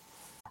partners.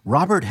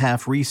 Robert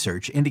Half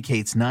research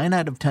indicates 9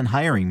 out of 10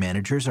 hiring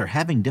managers are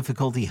having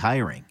difficulty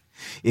hiring.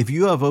 If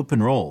you have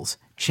open roles,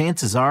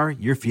 chances are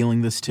you're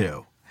feeling this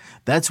too.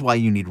 That's why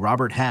you need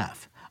Robert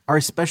Half. Our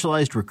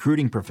specialized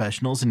recruiting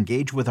professionals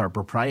engage with our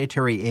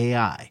proprietary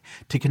AI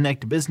to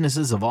connect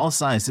businesses of all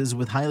sizes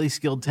with highly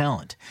skilled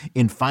talent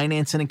in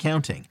finance and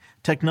accounting,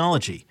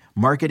 technology,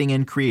 marketing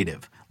and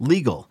creative,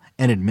 legal,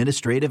 and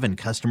administrative and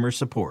customer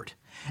support.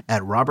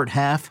 At Robert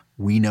Half,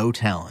 we know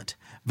talent.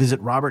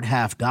 Visit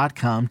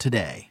roberthalf.com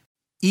today.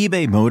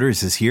 eBay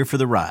Motors is here for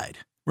the ride.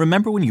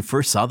 Remember when you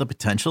first saw the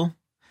potential?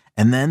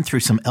 And then through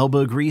some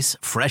elbow grease,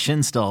 fresh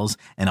installs,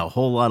 and a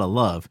whole lot of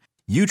love,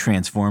 you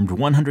transformed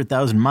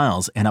 100,000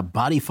 miles and a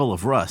body full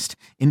of rust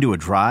into a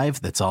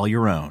drive that's all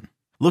your own.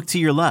 Look to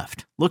your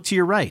left. Look to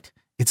your right.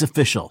 It's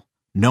official.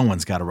 No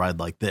one's got a ride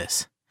like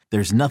this.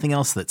 There's nothing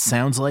else that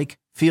sounds like,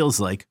 feels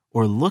like,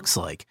 or looks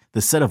like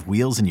the set of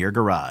wheels in your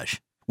garage.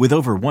 With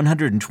over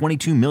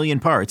 122 million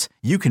parts,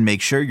 you can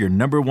make sure your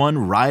number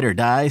one ride or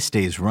die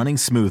stays running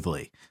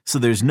smoothly, so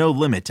there's no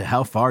limit to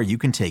how far you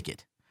can take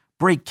it.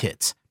 Brake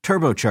kits,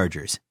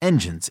 turbochargers,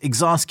 engines,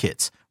 exhaust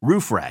kits,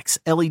 roof racks,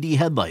 LED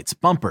headlights,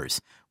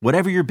 bumpers,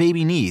 whatever your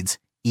baby needs,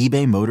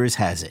 eBay Motors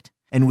has it.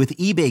 And with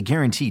eBay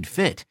Guaranteed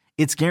Fit,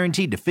 it's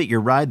guaranteed to fit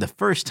your ride the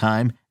first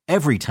time,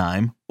 every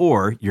time,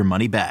 or your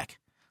money back.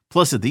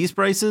 Plus, at these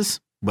prices,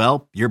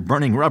 well, you're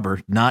burning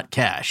rubber, not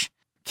cash.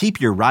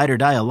 Keep your ride or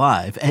die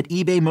alive at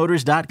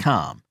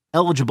ebaymotors.com.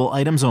 Eligible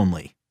items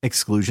only.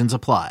 Exclusions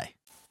apply.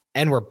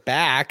 And we're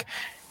back.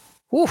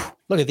 Whew,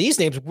 look at these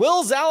names.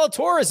 Will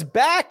Zalatoris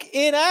back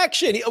in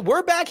action.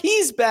 We're back.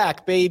 He's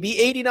back, baby.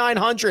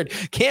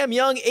 8,900. Cam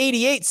Young,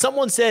 88.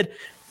 Someone said,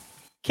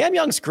 Cam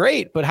Young's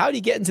great, but how did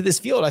he get into this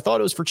field? I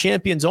thought it was for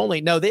champions only.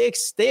 No, they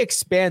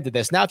expanded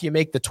this. Now, if you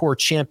make the Tour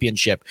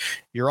Championship,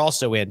 you're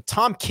also in.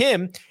 Tom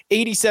Kim,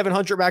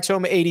 8,700. Max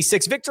Homa,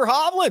 86. Victor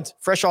Hovland,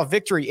 fresh off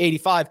victory,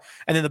 85.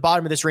 And then the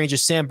bottom of this range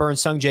is Sam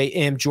Burns, Sungjae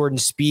Im, Jordan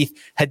Spieth,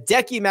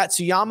 Hideki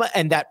Matsuyama,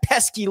 and that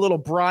pesky little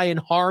Brian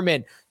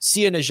Harmon.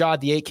 Sia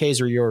Najad, the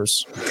 8Ks are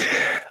yours.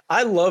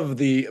 I love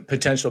the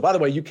potential. By the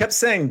way, you kept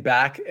saying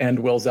back and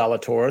Will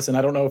Zalatoris, and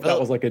I don't know if that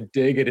was like a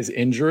dig at his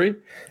injury.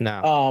 No.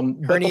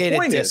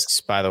 Herniated discs,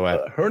 by the way.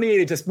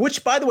 Herniated discs,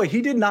 which, by the way,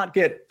 he did not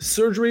get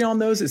surgery on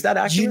those. Is that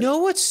accurate? You know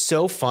what's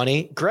so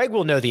funny? Greg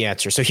will know the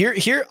answer. So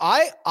here,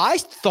 I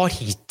thought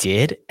he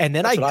did, and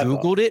then I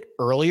Googled it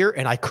earlier,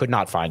 and I could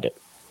not find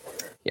it.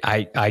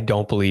 I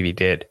don't believe he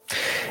did.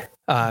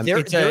 They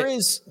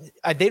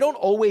don't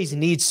always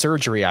need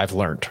surgery, I've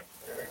learned.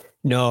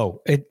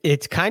 No,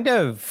 it's kind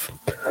of,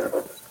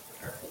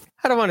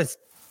 I don't want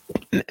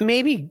to,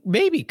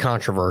 maybe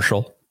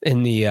controversial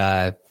in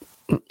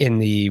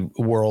the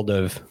world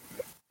of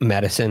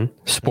medicine,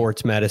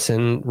 sports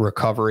medicine,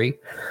 recovery,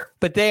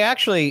 but they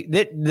actually,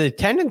 the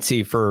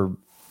tendency for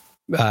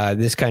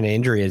this kind of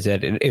injury is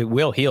that it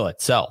will heal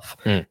itself.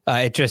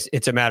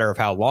 It's a matter of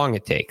how long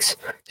it takes.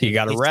 So you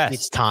got to rest.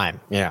 It's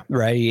time. Yeah.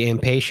 Right.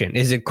 Impatient.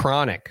 Is it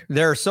chronic?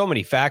 There are so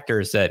many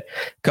factors that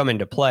come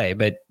into play,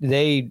 but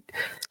they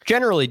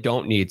generally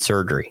don't need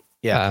surgery.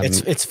 Yeah.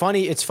 It's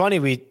funny. It's funny.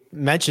 We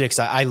mentioned it because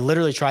I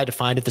literally tried to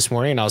find it this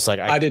morning and I was like,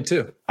 I did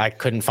too. I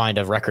couldn't find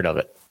a record of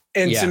it.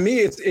 And to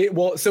me,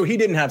 so he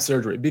didn't have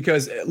surgery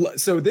because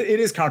it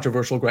is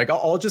controversial, Greg.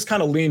 I'll just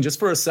kind of lean just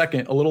for a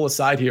second, a little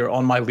aside here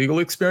on my legal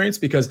experience,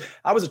 because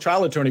I was a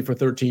trial attorney for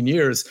 13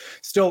 years,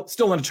 still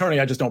an attorney.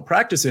 I just don't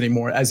practice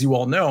anymore, as you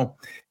all know.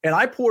 And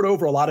I poured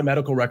over a lot of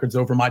medical records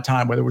over my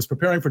time, whether it was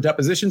preparing for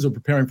depositions or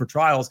preparing for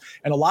trials.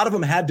 And a lot of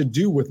them had to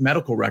do with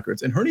medical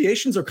records. And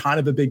herniations are kind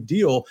of a big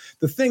deal.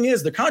 The thing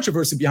is, the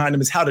controversy behind them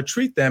is how to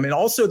treat them. And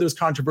also there's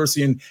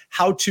controversy in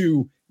how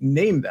to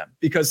name them,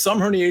 because some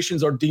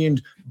herniations are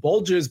deemed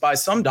bulges by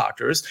some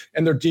doctors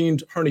and they're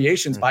deemed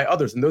herniations by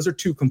others. And those are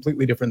two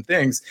completely different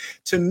things.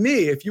 To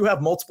me, if you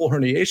have multiple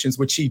herniations,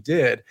 which he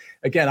did,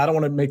 again, I don't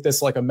want to make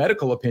this like a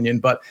medical opinion,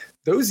 but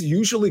those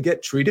usually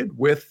get treated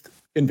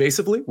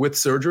invasively with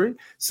surgery.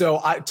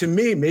 So to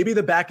me, maybe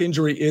the back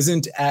injury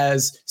isn't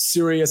as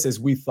serious as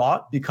we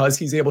thought because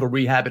he's able to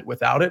rehab it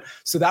without it.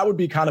 So that would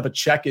be kind of a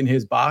check in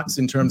his box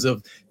in terms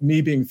of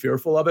me being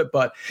fearful of it.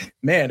 But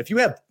man, if you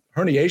have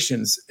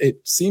herniations,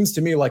 it seems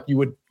to me like you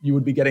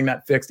would be getting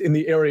that fixed in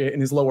the area in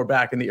his lower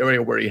back, in the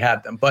area where he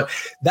had them. But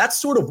that's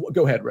sort of,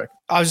 go ahead, Rick.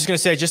 I was just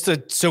going to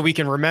say, so we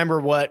can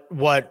remember what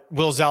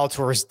Will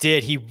Zalatoris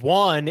did. He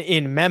won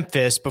in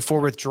Memphis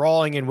before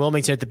withdrawing in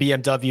Wilmington at the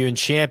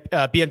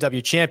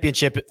BMW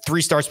Championship.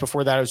 3 starts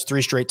before that, it was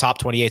 3 straight top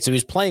 28. So he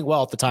was playing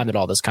well at the time that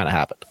all this kind of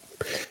happened.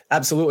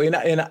 Absolutely.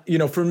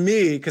 And for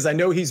me, because I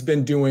know he's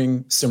been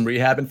doing some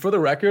rehab, and for the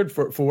record,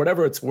 for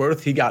whatever it's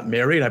worth, he got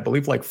married, I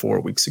believe, like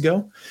 4 weeks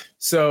ago.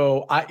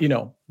 So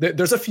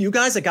there's a few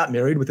guys that got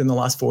married within the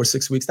last 4 or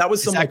 6 weeks. That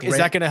was is that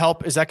going to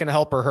help? Is that going to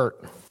help or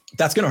hurt?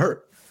 That's going to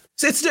hurt.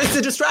 It's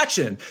a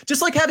distraction,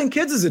 just like having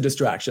kids is a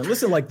distraction.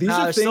 Listen, like these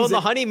are things still in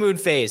the honeymoon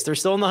phase. They're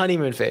still in the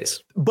honeymoon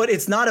phase. But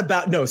it's not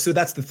about So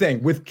that's the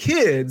thing with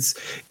kids.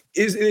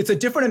 It's a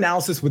different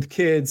analysis with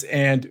kids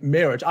and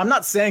marriage. I'm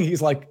not saying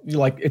he's like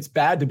it's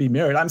bad to be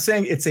married. I'm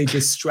saying it's a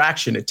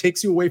distraction. It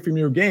takes you away from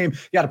your game.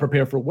 You got to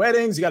prepare for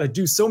weddings. You got to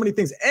do so many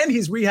things. And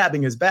he's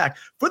rehabbing his back.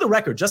 For the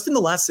record, just in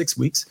the last 6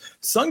 weeks,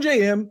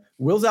 Sungjae Im,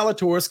 Will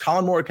Zalatoris,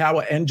 Colin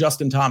Morikawa, and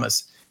Justin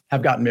Thomas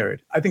have gotten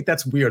married. I think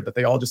that's weird that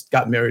they all just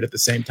got married at the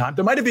same time.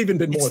 There might have even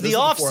been more. It's the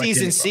off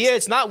season, Sia.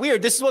 It's not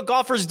weird. This is what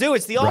golfers do.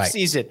 It's the off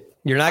season.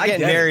 You're not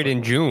getting married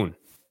in June.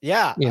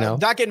 Yeah.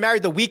 Not getting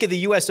married the week of the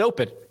US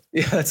Open.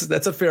 Yeah,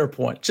 that's a fair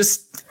point.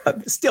 Just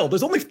still,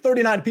 there's only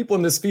 39 people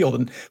in this field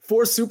and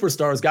 4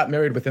 superstars got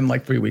married within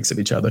like 3 weeks of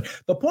each other.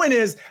 The point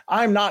is,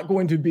 I'm not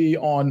going to be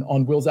on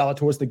Will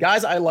Zalatoris. The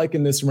guys I like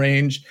in this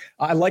range,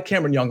 I like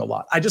Cameron Young a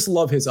lot. I just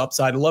love his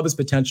upside. I love his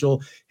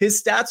potential.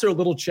 His stats are a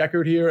little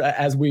checkered here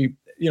as we,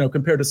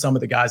 compared to some of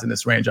the guys in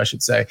this range, I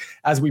should say,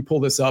 as we pull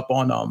this up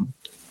on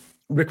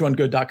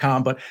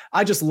rickrungood.com. But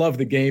I just love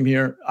the game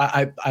here.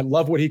 I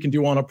love what he can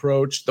do on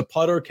approach. The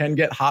putter can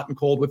get hot and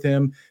cold with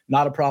him.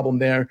 Not a problem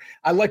there.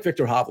 I like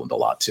Victor Hovland a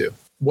lot too.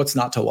 what's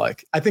not to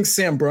like? I think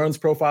Sam Burns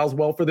profiles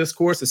well for this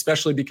course,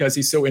 especially because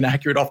he's so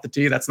inaccurate off the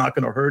tee. That's not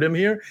going to hurt him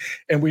here.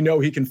 And we know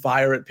he can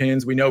fire at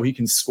pins. We know he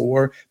can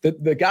score.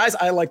 The guys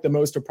I like the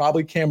most are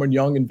probably Cameron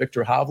Young and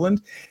Victor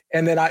Hovland.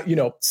 And then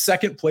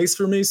second place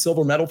for me,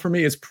 silver medal for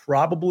me, is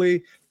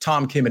probably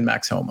Tom Kim and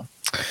Max Homa.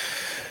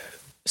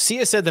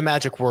 Sia said the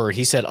magic word.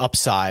 He said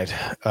upside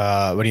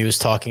when he was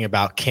talking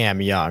about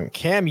Cam Young.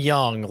 Cam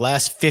Young,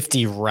 last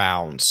 50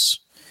 rounds,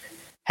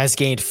 has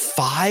gained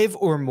 5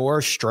 or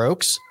more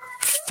strokes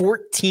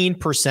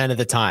 14% of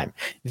the time.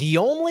 The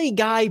only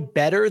guy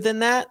better than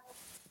that,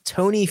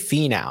 Tony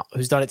Finau,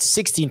 who's done it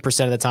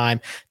 16% of the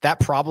time. That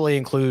probably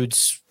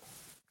includes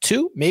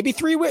 2, maybe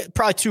 3,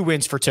 probably 2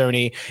 wins for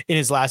Tony in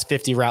his last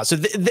 50 rounds. So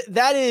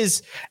that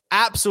is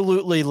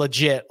absolutely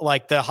legit.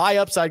 Like the high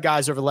upside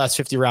guys over the last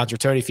 50 rounds are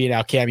Tony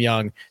Finau, Cam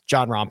Young,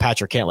 John Rahm,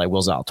 Patrick Cantlay,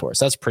 Will Zalatoris.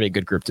 That's a pretty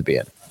good group to be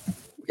in.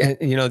 And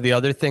the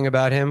other thing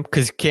about him,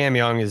 because Cam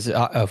Young is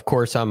of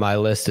course on my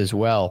list as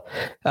well.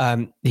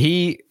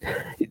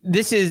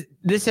 This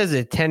has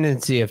a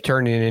tendency of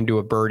turning into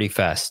a birdie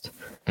fest,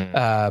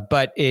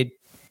 but it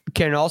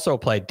can also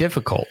play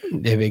difficult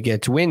if it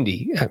gets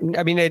windy.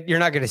 I mean, you're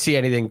not going to see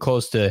anything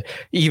close to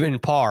even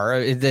par.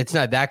 It's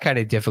not that kind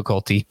of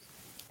difficulty,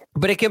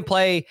 but it can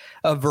play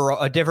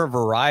a different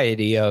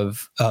variety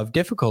of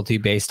difficulty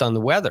based on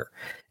the weather.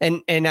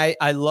 And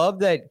I love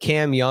that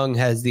Cam Young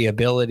has the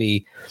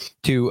ability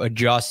to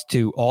adjust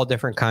to all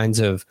different kinds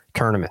of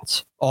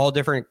tournaments, all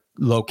different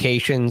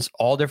locations,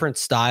 all different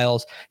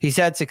styles. He's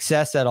had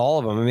success at all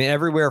of them. I mean,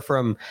 everywhere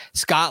from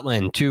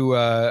Scotland to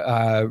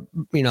at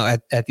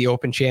the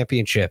Open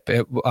Championship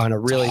on a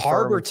really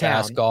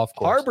fast golf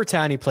course.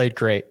 Harbortown, he played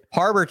great.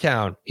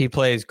 Harbortown, he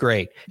plays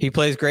great. He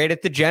plays great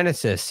at the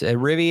Genesis at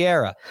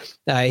Riviera.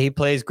 He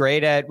plays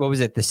great at, what was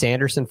it, the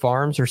Sanderson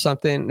Farms or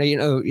something,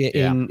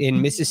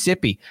 in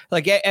Mississippi.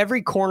 Like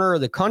every corner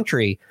of the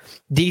country,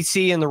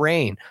 DC in the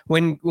rain.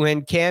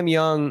 When Cam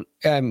Young,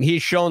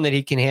 he's shown that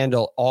he can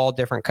handle all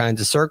different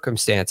kinds of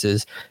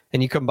circumstances,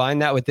 and you combine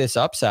that with this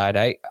upside,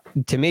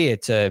 to me,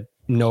 it's a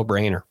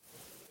no-brainer.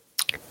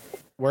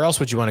 Where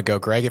else would you want to go,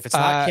 Greg? If it's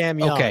not Cam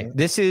Young. Okay,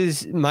 this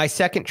is my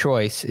second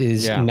choice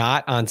is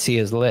not on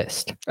Sia's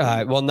list.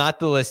 Well, not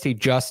the list he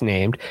just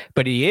named,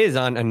 but he is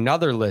on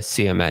another list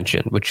Sia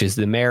mentioned, which is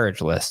the marriage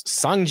list.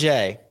 Sung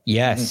Jae.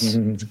 Yes.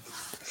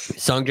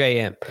 Sung Jae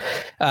Im.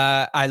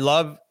 I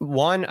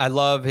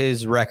love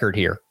his record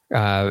here.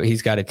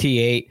 He's got a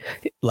T8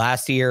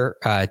 last year,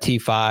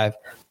 T5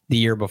 the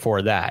year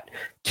before that.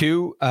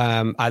 2,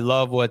 I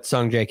love what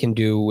Sung Jae can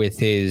do with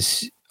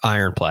his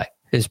iron play.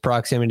 His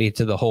proximity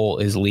to the hole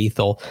is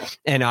lethal.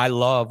 And I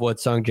love what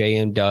Sung Jae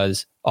Im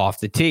does off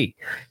the tee.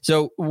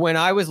 So when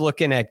I was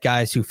looking at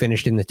guys who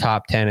finished in the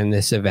top 10 in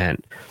this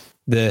event,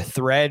 the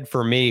thread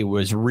for me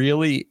was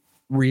really,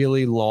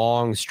 really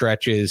long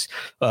stretches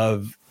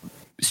of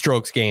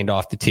strokes gained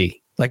off the tee.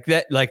 Like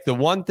the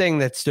one thing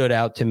that stood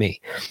out to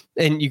me,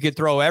 and you could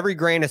throw every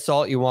grain of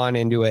salt you want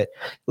into it.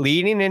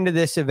 Leading into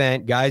this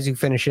event, guys who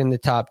finish in the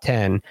top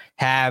 10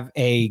 have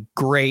a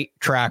great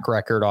track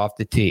record off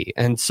the tee.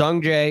 And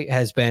Sung Jae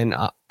has been,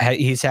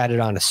 he's had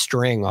it on a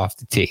string off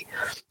the tee.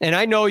 And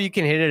I know you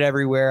can hit it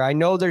everywhere. I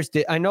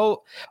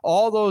know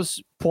all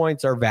those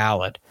points are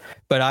valid,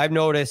 but I've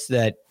noticed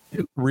that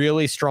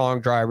really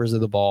strong drivers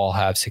of the ball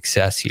have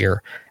success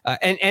here.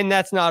 And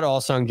that's not all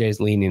Sung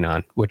Jae's leaning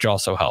on, which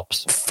also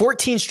helps.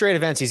 14 straight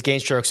events he's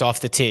gained strokes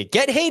off the tee.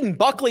 Get Hayden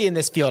Buckley in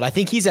this field. I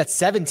think he's at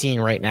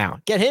 17 right now.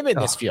 Get him in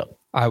this field.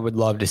 I would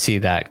love to see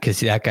that because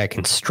that guy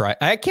can strike.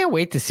 I can't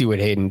wait to see what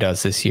Hayden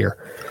does this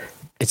year.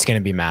 It's going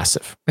to be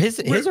massive. His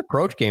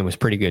approach game was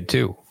pretty good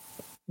too.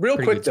 Real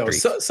quick, though,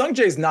 Sung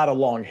Jae's not a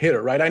long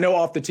hitter, right? I know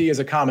off the tee is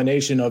a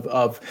combination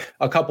of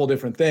a couple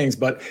different things,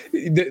 but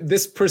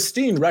this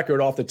pristine record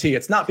off the tee,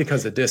 it's not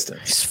because of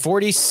distance. He's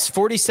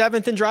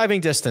 47th in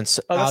driving distance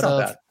that's out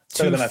not of bad.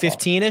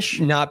 215-ish.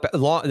 Not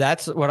long.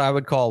 That's what I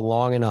would call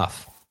long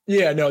enough.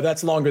 Yeah, no,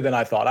 that's longer than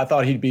I thought. I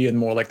thought he'd be in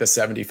more like the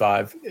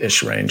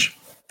 75-ish range.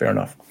 Fair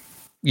enough.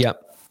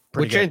 Yep.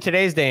 Which in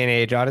today's day and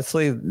age,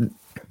 honestly,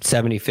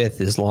 75th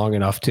is long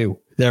enough too.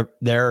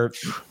 They're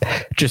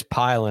just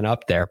piling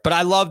up there. But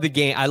I love the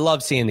game. I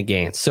love seeing the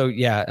gains. So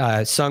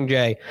yeah, Sung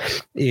Jae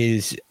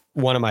is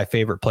one of my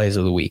favorite plays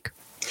of the week.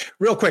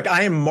 Real quick,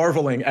 I am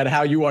marveling at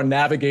how you are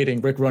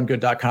navigating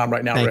rickrungood.com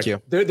right now. Thank Rick.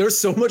 you. There's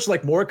so much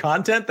more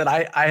content that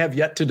I have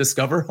yet to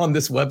discover on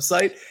this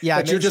website. Yeah,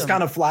 that you're just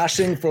kind of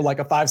flashing for like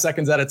a 5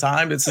 seconds at a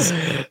time. It's just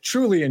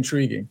truly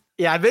intriguing.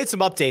 Yeah, I've made some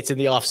updates in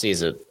the off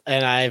season,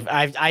 and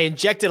I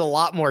injected a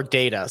lot more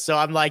data. So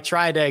I'm like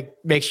trying to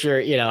make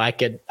sure I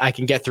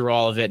can get through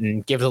all of it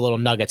and give the little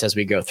nuggets as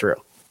we go through.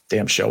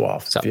 Damn show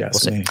off. So we'll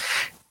see.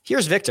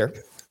 Here's Victor,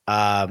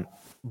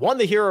 won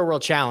the Hero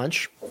World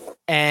Challenge,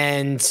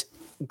 and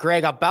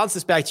Greg, I'll bounce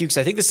this back to you because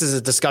I think this is a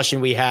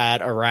discussion we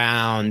had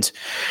around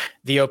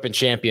the Open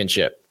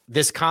Championship.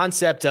 This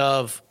concept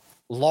of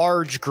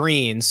large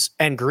greens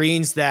and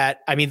greens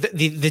that, I mean,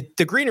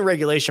 the green and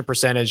regulation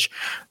percentage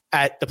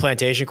at the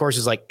Plantation course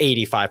is like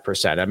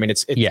 85%. I mean,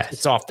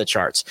 it's off the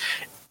charts.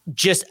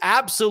 Just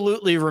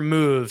absolutely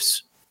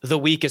removes the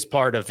weakest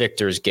part of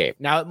Victor's game.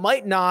 Now, it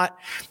might not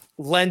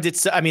lend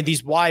itself. I mean,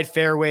 these wide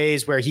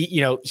fairways where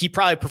he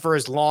probably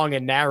prefers long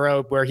and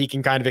narrow where he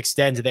can kind of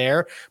extend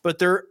there.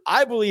 But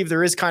I believe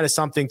there is kind of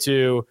something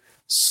to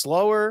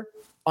slower,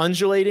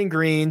 undulating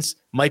greens.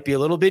 Might be a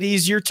little bit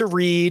easier to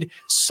read.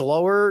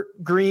 Slower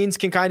greens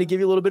can kind of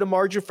give you a little bit of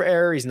margin for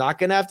error. He's not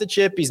going to have to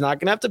chip. He's not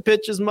going to have to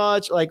pitch as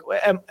much. Like,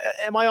 am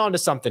I onto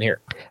something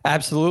here?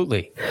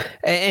 Absolutely.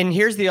 And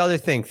here's the other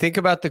thing. Think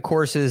about the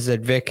courses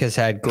that Vic has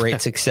had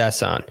great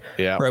success on.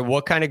 Yeah. Right.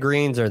 What kind of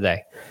greens are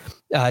they?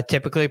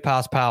 Typically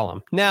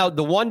paspalum. Now,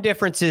 the one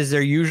difference is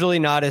they're usually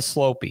not as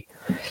slopey.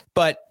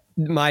 But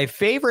my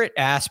favorite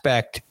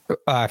aspect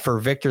for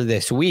Victor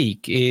this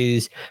week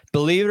is,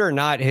 believe it or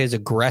not, his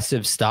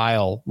aggressive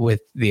style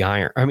with the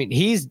iron. I mean,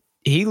 he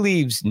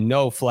leaves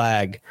no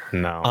flag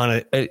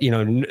on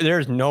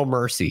there's no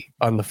mercy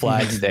on the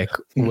flag stick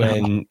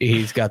when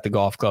he's got the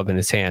golf club in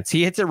his hands.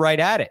 He hits it right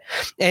at it.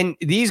 And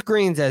these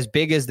greens, as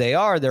big as they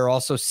are, they're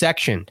also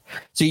sectioned.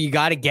 So you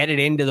got to get it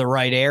into the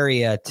right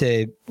area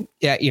to,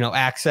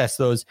 access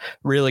those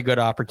really good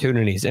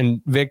opportunities.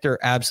 And Victor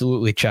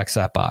absolutely checks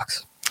that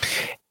box.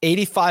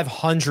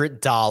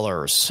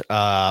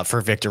 $8,500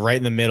 for Victor, right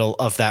in the middle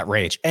of that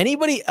range.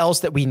 Anybody else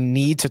that we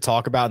need to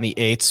talk about in the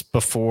eights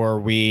before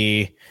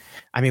we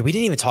didn't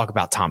even talk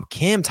about Tom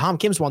Kim. Tom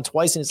Kim's won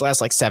twice in his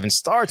last 7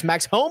 starts.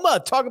 Max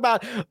Homa, talk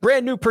about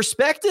brand new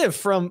perspective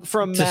from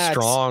Max.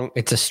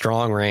 It's a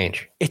strong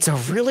range. It's a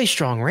really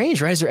strong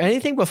range, right? Is there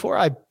anything before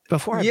I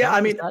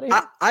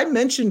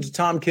mentioned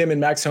Tom Kim and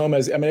Max Homa.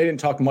 I didn't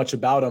talk much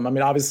about him. I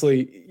mean,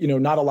 obviously,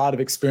 not a lot of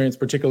experience,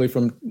 particularly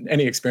from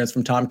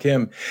Tom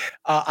Kim.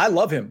 I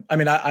love him. I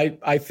mean,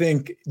 I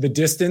think the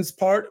distance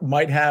part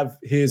might have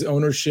his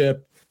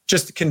ownership.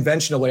 Just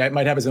conventionally, I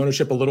might have his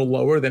ownership a little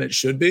lower than it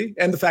should be.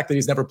 And the fact that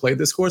he's never played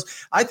this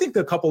course. I think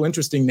a couple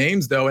interesting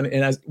names, though, and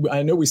as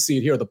I know we see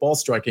it here, the ball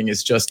striking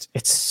is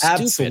it's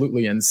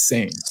absolutely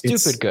insane.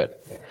 Stupid good.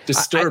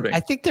 Disturbing.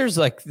 I think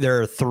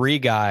there are 3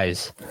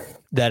 guys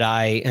that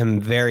I am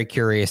very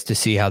curious to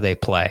see how they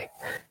play.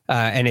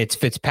 And it's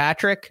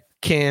Fitzpatrick,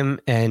 Kim,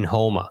 and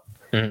Homa.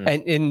 Mm-hmm.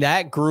 And in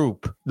that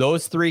group,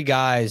 those 3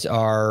 guys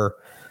are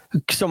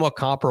somewhat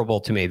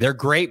comparable to me. They're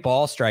great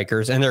ball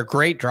strikers and they're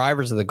great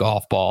drivers of the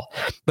golf ball,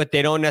 but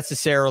they don't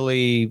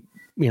necessarily,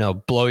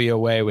 blow you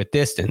away with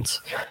distance.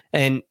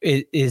 And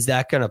is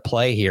that going to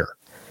play here?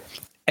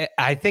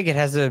 I think it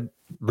has a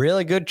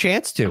really good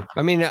chance to.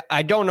 I mean,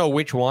 I don't know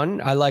which one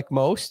I like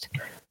most,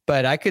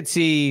 but I could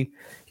see,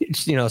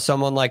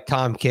 someone like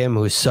Tom Kim,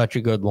 who's such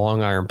a good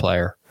long iron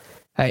player.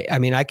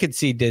 I could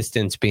see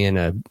distance being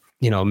a,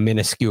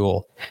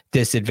 minuscule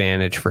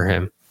disadvantage for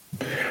him.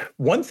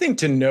 One thing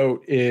to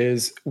note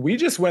is we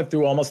just went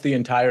through almost the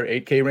entire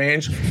 8K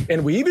range,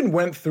 and we even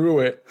went through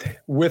it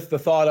with the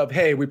thought of,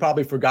 hey, we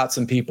probably forgot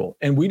some people.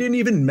 And we didn't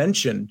even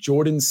mention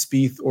Jordan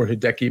Spieth or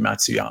Hideki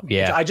Matsuyama,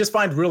 which I just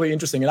find really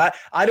interesting. And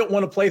I don't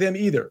want to play them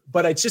either,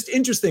 but it's just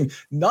interesting.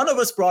 None of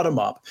us brought them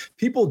up.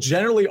 People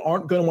generally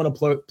aren't going to want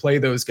to play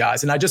those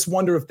guys. And I just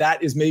wonder if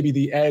that is maybe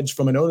the edge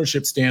from an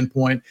ownership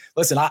standpoint.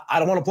 Listen, I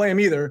don't want to play them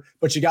either,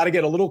 but you got to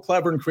get a little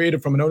clever and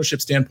creative from an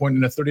ownership standpoint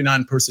in a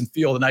 39-person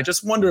field. And I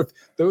just wonder if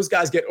those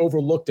guys get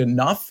overlooked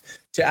enough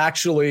to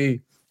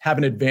actually have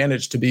an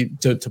advantage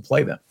to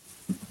play them.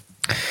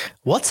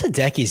 What's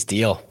Hideki's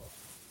deal?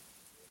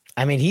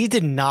 I mean, he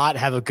did not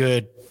have a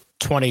good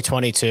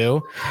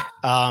 2022.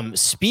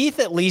 Spieth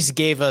at least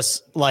gave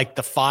us the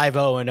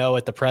 5-0-0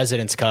 at the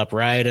President's Cup,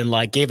 right?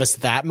 And gave us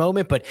that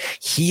moment, but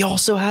he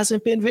also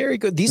hasn't been very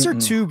good. These are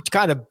 2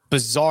 kind of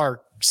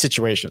bizarre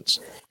situations.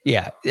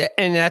 Yeah.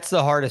 And that's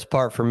the hardest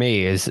part for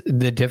me, is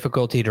the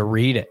difficulty to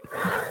read it.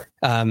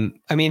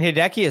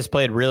 Hideki has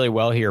played really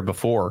well here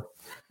before,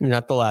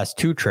 not the last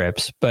 2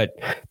 trips, but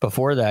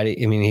before that,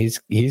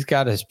 he's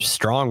got a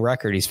strong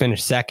record. He's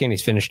finished second,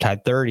 he's finished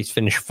tied third, he's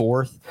finished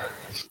fourth.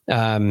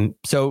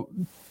 So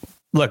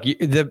look,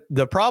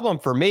 the problem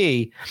for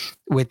me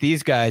with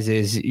these guys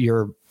is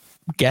you're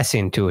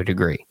guessing to a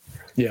degree.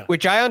 Yeah.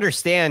 Which I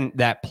understand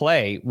that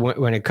play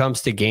when it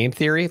comes to game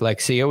theory,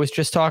 like Sia was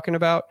just talking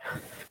about.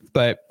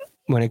 But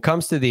when it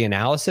comes to the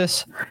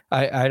analysis,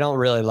 I don't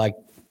really like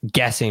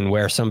guessing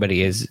where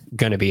somebody is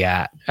going to be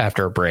at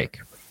after a break.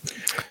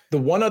 The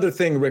one other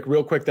thing, Rick,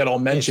 real quick, that I'll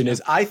mention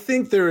is I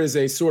think there is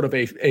a sort of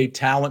a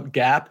talent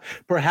gap,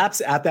 perhaps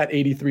at that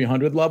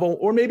 8,300 level,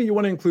 or maybe you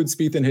want to include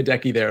Spieth and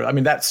Hideki there. I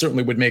mean, that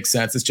certainly would make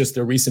sense. It's just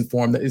their recent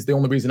form that is the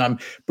only reason I'm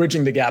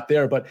bridging the gap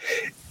there. But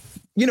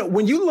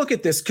when you look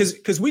at this,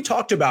 because we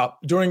talked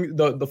about during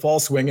the fall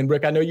swing, and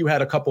Rick, I know you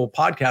had a couple of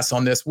podcasts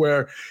on this,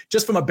 where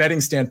just from a betting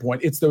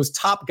standpoint, it's those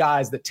top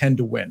guys that tend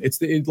to win. It's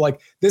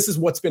this is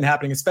what's been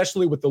happening,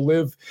 especially with the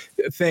live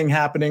thing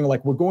happening.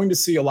 We're going to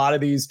see a lot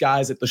of these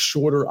guys at the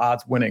shorter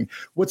odds winning.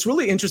 What's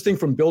really interesting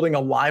from building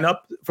a lineup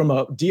from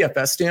a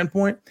DFS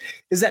standpoint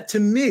is that, to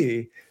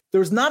me,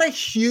 there's not a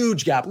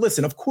huge gap.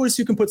 Listen, of course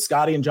you can put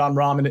Scotty and John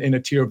Rahm in a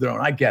tier of their own.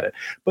 I get it.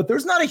 But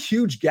there's not a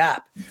huge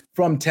gap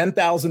from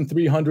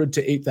 10,300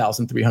 to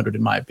 8,300,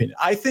 in my opinion.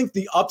 I think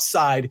the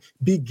upside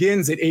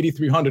begins at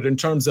 8,300 in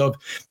terms of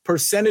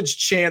percentage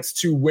chance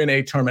to win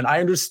a tournament. I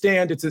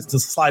understand it's a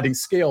sliding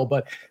scale,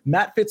 but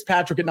Matt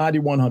Fitzpatrick at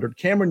 9,100,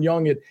 Cameron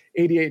Young at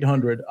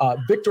 8,800,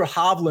 Victor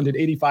Hovland at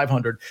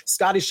 8,500,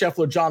 Scotty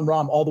Scheffler, John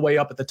Rahm all the way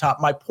up at the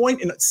top. My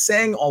point in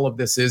saying all of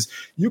this is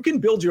you can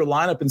build your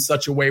lineup in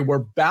such a way where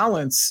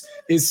balance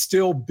is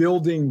still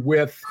building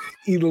with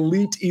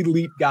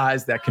elite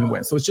guys that can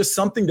win. So it's just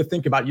something to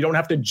think about. You don't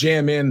have to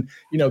jam in,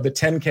 the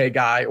 10K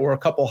guy or a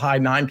couple high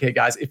 9K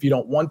guys if you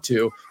don't want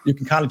to. You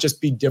can kind of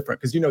just be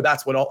different because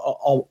that's what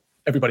all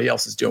everybody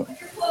else is doing.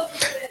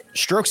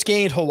 Strokes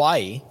gained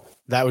Hawaii.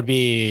 That would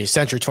be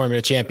Sentry Tournament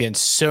of Champions,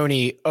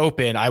 Sony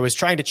Open. I was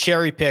trying to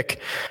cherry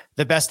pick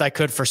the best I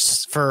could for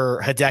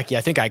Hideki.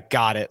 I think I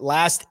got it.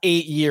 Last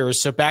 8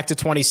 years, so back to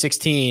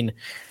 2016,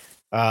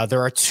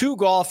 there are 2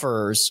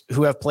 golfers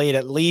who have played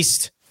at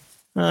least,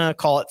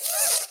 call it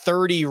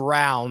 30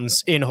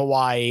 rounds in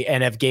Hawaii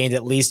and have gained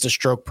at least a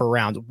stroke per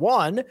round.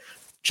 One,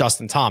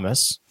 Justin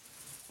Thomas,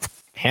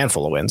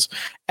 handful of wins,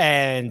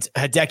 and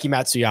Hideki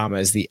Matsuyama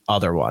is the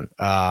other one.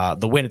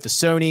 The win at the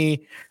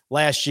Sony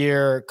last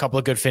year, a couple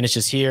of good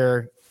finishes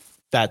here.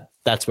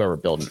 That's where we're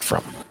building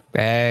from.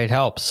 It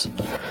helps.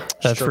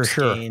 That's strokes for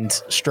sure.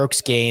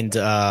 Strokes gained.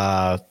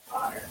 I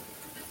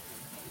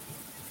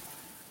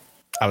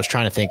was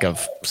trying to think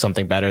of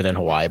something better than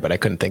Hawaii, but I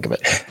couldn't think of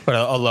it. But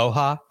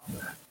Aloha?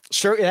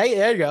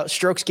 There you go.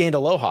 Strokes gained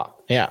Aloha.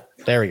 Yeah,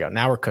 there we go.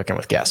 Now we're cooking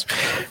with gas.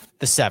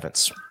 The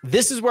 7s.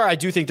 This is where I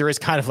do think there is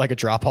kind of like a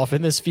drop off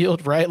in this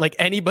field, right? Like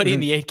anybody in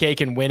the 8K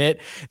can win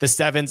it. The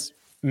 7s,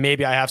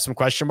 maybe I have some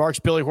question marks.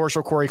 Billy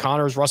Horschel, Corey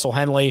Connors, Russell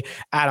Henley,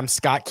 Adam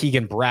Scott,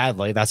 Keegan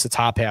Bradley. That's the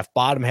top half.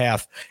 Bottom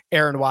half,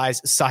 Aaron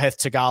Wise, Sahith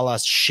Theegala,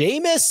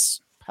 Seamus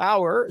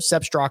Power,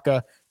 Sepp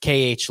Straka,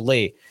 KH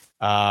Lee.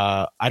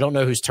 I don't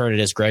know whose turn it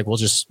is, Greg. We'll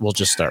just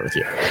start with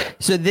you.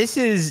 So this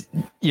is,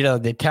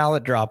 the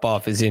talent drop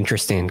off is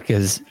interesting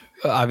because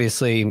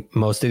obviously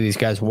most of these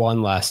guys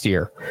won last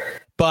year,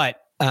 but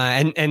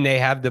and they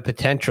have the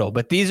potential.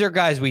 But these are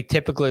guys we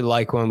typically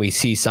like when we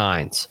see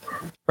signs,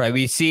 right?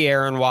 We see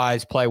Aaron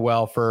Wise play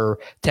well for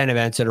 10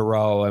 events in a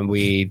row and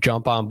we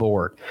jump on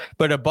board.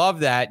 But above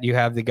that, you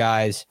have the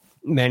guys,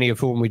 many of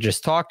whom we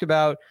just talked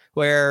about,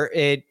 where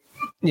it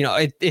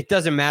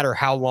doesn't matter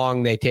how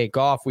long they take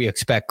off. We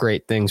expect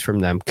great things from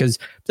them because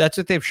that's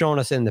what they've shown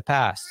us in the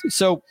past.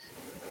 So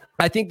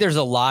I think there's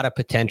a lot of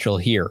potential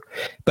here,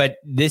 but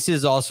this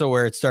is also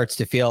where it starts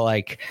to feel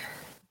like,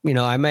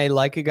 I may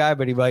like a guy,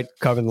 but he might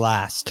come in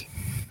last.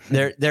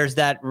 There's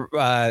that,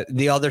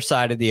 the other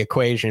side of the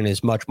equation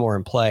is much more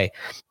in play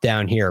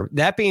down here.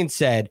 That being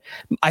said,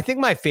 I think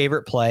my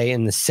favorite play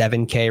in the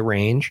 7K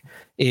range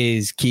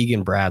is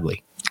Keegan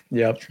Bradley.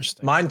 Yep.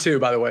 Mine too,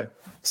 by the way.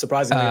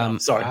 Surprisingly,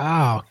 sorry.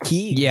 Wow,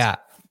 Keegan.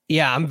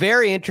 Yeah, I'm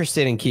very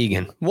interested in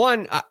Keegan.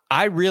 One,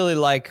 I really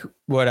like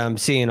what I'm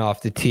seeing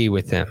off the tee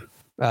with him.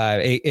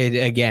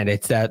 Again,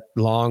 it's that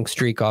long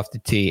streak off the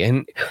tee.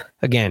 And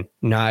again,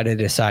 not a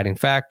deciding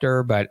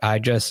factor, but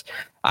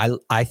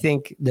I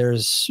think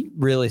there's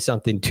really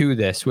something to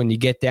this. When you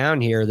get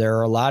down here, there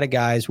are a lot of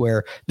guys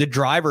where the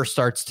driver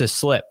starts to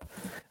slip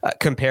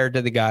compared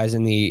to the guys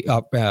in the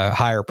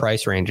higher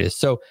price ranges.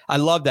 So I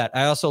love that.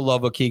 I also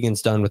love what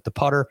Keegan's done with the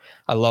putter.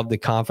 I love the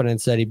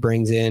confidence that he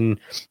brings in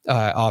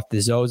off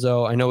the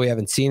Zozo. I know we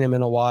haven't seen him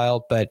in a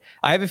while, but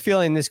I have a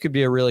feeling this could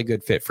be a really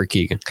good fit for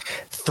Keegan.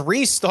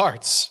 3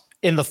 starts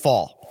in the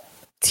fall.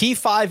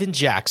 T5 in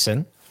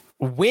Jackson,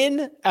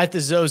 win at the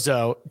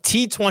Zozo,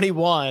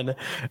 T21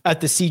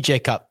 at the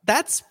CJ Cup.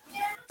 That's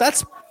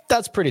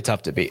pretty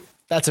tough to beat.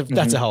 That's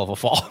a hell of a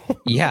fall.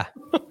 Yeah,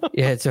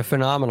 it's a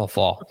phenomenal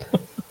fall.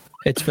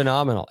 It's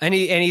phenomenal. And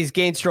he's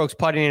gained strokes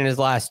putting in his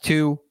last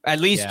 2,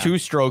 at least 2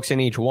 strokes in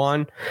each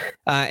one.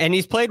 And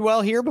he's played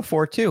well here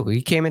before too.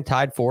 He came and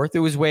tied 4th. It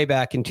was way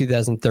back in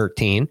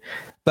 2013.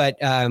 But,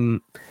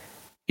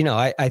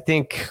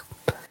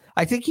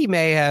 I think he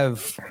may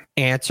have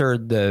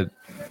answered the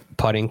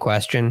putting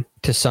question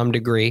to some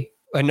degree,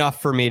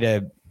 enough for me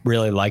to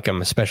really like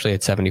him, especially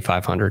at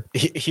 7,500.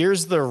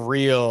 Here's the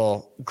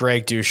real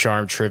Greg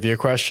Ducharme trivia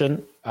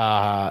question.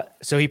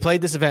 So he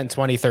played this event in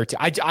 2013.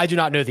 I do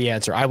not know the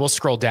answer. I will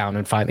scroll down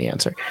and find the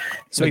answer.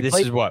 So this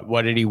is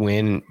what did he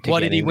win? What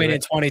did he win in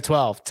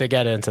 2012 to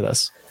get into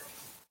this?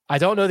 I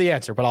don't know the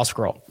answer, but I'll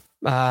scroll.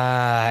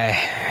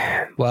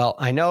 Well,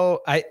 I know.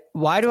 I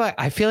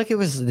feel like it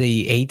was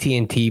the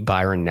AT&T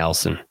Byron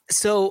Nelson.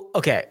 So,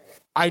 okay.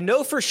 I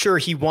know for sure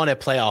he won a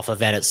playoff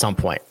event at some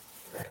point.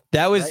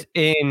 That was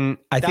in,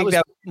 I think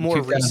that was more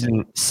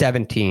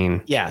 2017.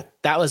 Recent. Yeah,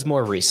 that was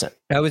more recent.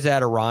 That was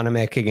at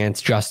Aronimink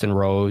against Justin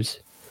Rose.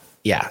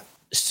 Yeah.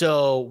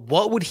 So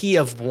what would he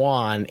have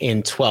won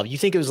in 12? You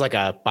think it was like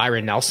a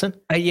Byron Nelson?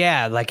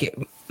 Yeah, like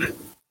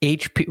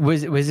HP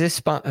was this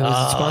sponsored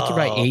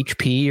by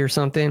HP or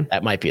something?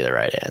 That might be the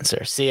right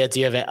answer. See, do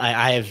you have?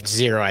 I have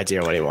zero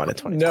idea what he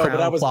wanted. No, Crown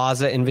but I was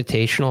Plaza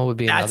Invitational would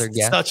be another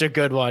guess. Such a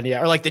good one,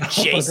 yeah. Or like the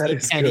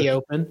JC Penny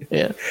Open,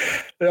 yeah.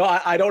 No,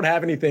 I don't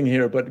have anything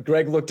here, but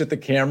Greg looked at the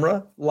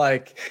camera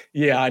like,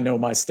 yeah, I know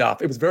my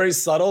stuff. It was very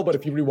subtle, but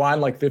if you rewind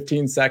like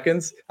 15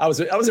 seconds, I was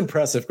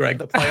impressive, Greg.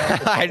 The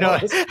playoff. I know.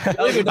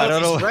 I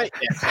don't know. Right.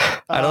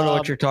 I don't know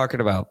what you're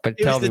talking about, but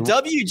tell me. It was the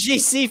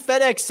WGC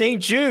FedEx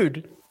St.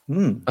 Jude.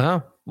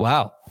 Oh,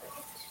 wow.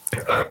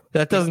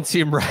 That doesn't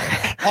seem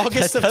right.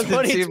 August of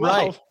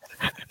 2012.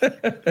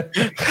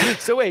 Right.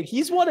 So wait,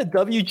 he's won a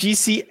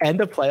WGC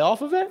and a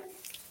playoff event?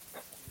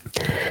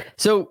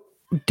 So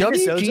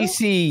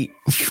WGC,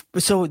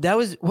 so that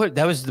was what?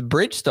 That was the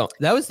Bridgestone.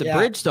 That was the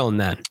Bridgestone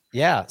then.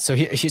 Yeah. So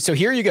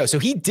here you go. So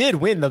he did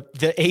win the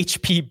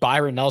HP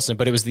Byron Nelson,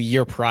 but it was the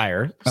year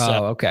prior.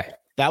 So okay.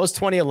 That was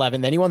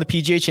 2011. Then he won the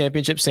PGA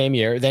Championship same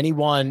year. Then he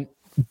won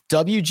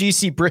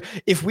WGC.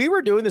 If we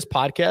were doing this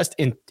podcast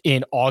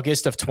in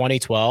August of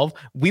 2012,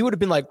 we would have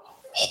been like,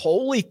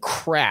 holy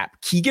crap,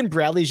 Keegan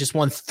Bradley's just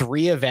won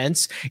 3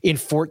 events in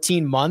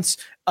 14 months,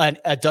 a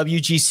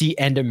WGC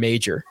and a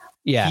major.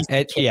 Yeah.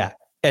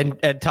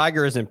 And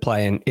Tiger isn't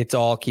playing. It's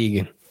all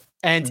Keegan.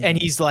 And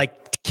he's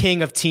like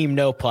king of team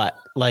no putt.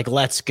 Like,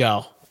 let's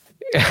go.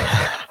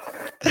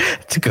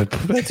 That's a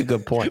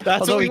good point.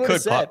 Although he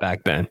could putt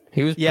back then.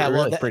 He was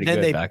pretty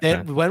good back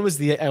then. When was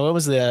the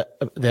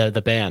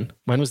ban?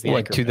 When was the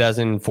like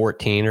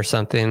 2014 or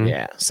something?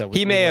 Yeah. So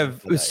he may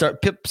have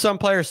some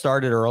players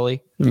started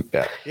early.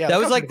 Yeah. That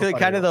was like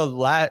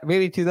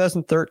maybe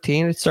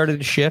 2013 it started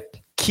to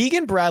shift.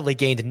 Keegan Bradley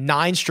gained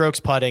 9 strokes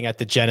putting at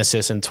the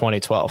Genesis in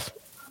 2012.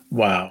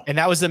 Wow. And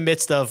that was the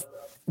midst of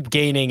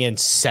gaining in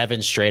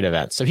 7 straight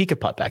events. So he could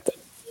putt back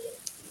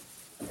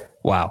then.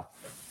 Wow.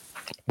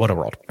 What a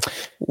world.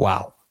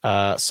 Wow.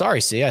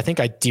 Sorry, C. I think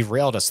I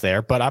derailed us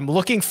there, but I'm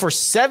looking for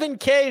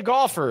 7K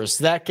golfers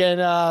that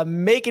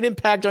can make an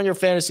impact on your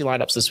fantasy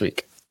lineups this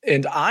week.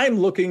 And I'm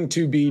looking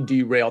to be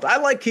derailed. I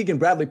like Keegan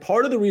Bradley.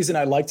 Part of the reason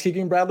I liked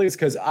Keegan Bradley is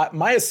because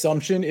my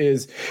assumption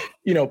is,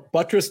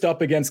 buttressed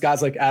up against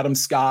guys like Adam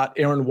Scott,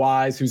 Aaron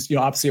Wise, who's,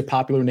 obviously a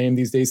popular name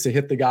these days to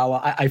hit the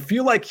gala. I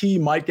feel like he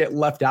might get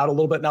left out a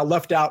little bit. Now,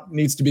 left out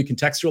needs to be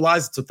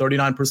contextualized. It's a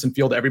 39-person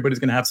field. Everybody's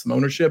going to have some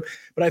ownership.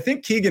 But I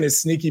think Keegan is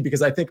sneaky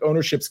because I think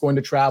ownership's going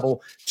to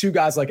travel to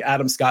guys like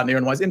Adam Scott and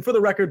Aaron Wise. And for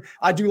the record,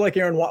 I do like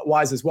Aaron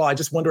Wise as well. I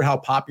just wonder how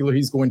popular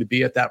he's going to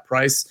be at that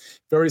price.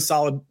 Very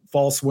solid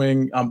fall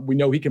swing. We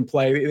know he can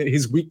play.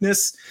 His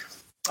weakness,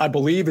 I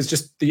believe, is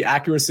just the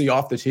accuracy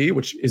off the tee,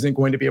 which isn't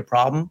going to be a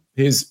problem.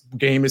 His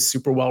game is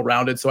super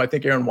well-rounded. So I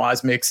think Aaron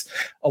Wise makes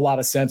a lot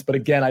of sense. But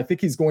again, I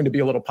think he's going to be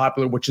a little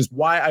popular, which is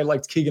why I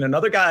liked Keegan.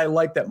 Another guy I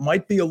like that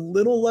might be a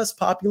little less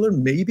popular,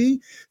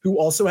 maybe, who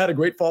also had a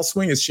great fall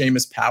swing is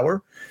Seamus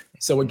Power.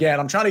 So again,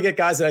 I'm trying to get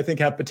guys that I think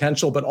have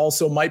potential, but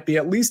also might be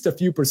at least a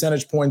few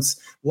percentage points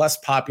less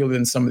popular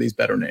than some of these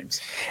better names.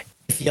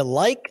 If you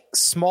like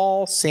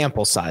small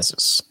sample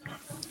sizes,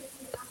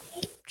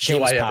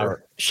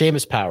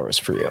 Seamus Power is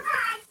for you.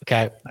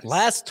 Okay. Nice.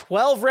 Last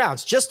 12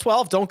 rounds, just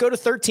 12. Don't go to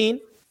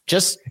 13.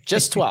 Just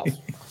 12.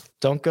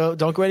 Don't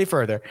go any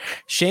further.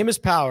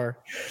 Seamus Power,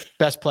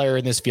 best player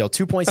in this field.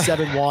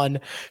 2.71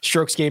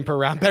 strokes gained per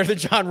round. Better than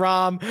John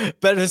Rahm,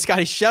 better than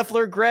Scotty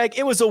Scheffler. Greg,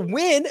 it was a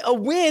win,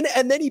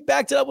 and then he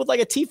backed it up with like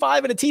a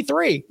T5 and a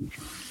T3.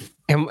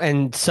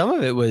 And some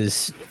of it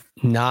was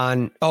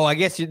I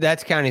guess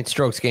that's counting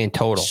strokes gained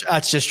total.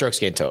 That's just strokes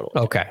gained total.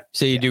 Okay.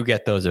 So you do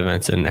get those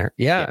events in there.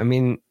 Yeah. I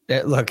mean,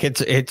 look,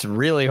 it's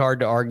really hard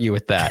to argue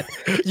with that.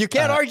 You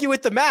can't argue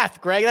with the math,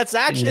 Greg. That's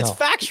it's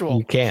factual.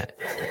 You can't.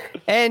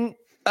 And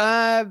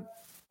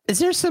is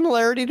there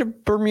similarity to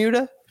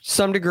Bermuda?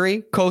 Some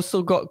degree,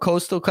 coastal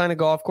kind of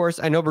golf course.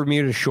 I know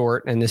Bermuda's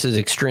short and this is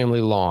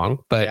extremely long,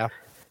 but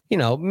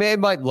it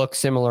might look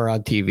similar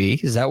on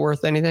TV. Is that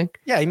worth anything?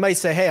 Yeah, he might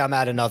say, hey, I'm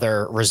at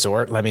another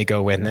resort. Let me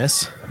go win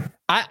this.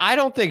 I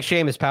don't think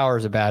Seamus Power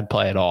is a bad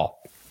play at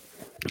all.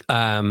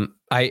 I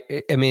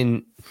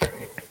mean,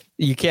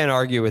 you can't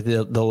argue with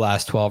the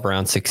last 12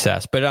 round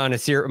success, but on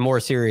a more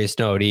serious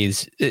note,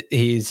 he's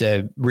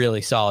a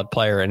really solid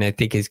player, and I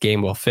think his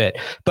game will fit.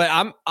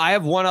 But I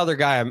have one other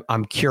guy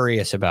I'm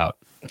curious about.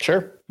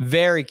 Sure,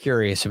 very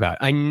curious about.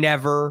 I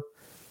never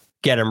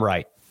get him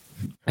right.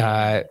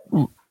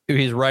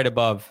 He's right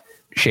above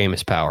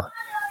Seamus Power.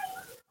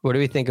 What do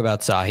we think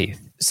about Sahith?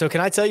 So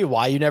can I tell you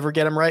why you never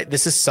get him right?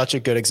 This is such a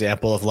good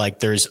example of like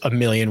there's a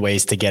million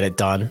ways to get it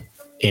done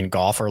in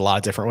golf, or a lot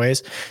of different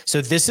ways.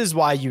 So this is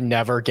why you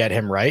never get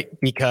him right,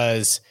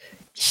 because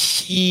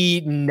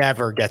he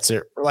never gets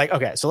it. Like,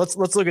 okay, so let's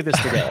look at this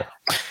together.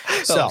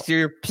 So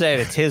you're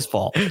saying it's his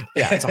fault?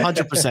 Yeah, it's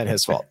 100%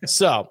 his fault.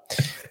 So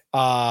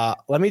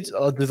let me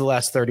do the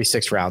last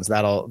 36 rounds.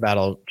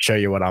 That'll show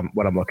you what I'm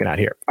looking at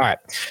here. All right.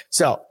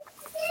 So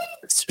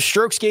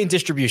strokes gain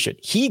distribution.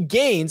 He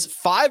gains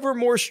 5 or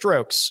more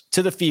strokes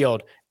to the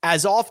field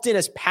as often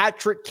as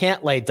Patrick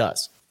Cantlay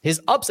does. His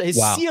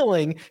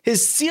ceiling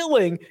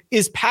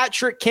is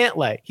Patrick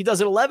Cantlay. He does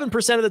it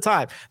 11% of the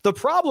time. The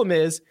problem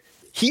is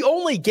he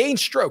only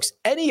gains strokes,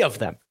 any of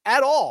them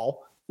at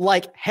all,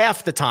 like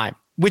half the time,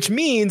 which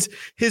means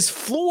his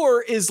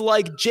floor is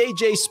like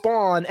JJ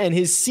Spawn and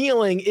his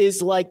ceiling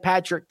is like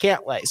Patrick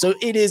Cantlay. So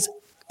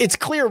it's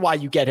clear why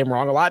you get him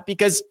wrong a lot,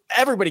 because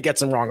everybody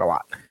gets him wrong a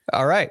lot.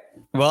 All right.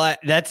 Well,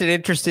 that's an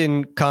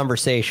interesting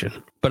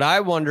conversation, but I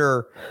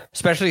wonder,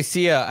 especially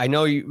Sia, I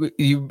know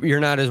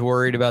you're not as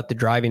worried about the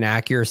driving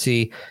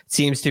accuracy. It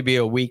seems to be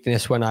a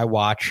weakness when I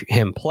watch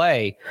him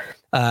play.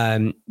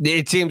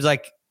 It seems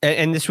like,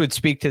 and this would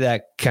speak to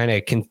that kind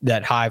of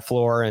that high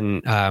floor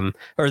and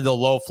or the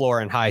low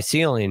floor and high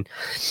ceiling.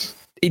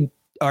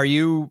 What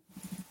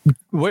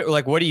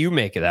do you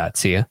make of that,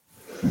 Sia?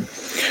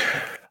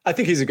 I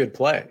think he's a good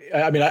play.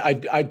 I mean,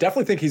 I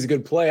definitely think he's a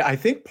good play. I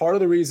think part of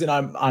the reason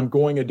I'm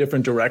going a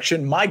different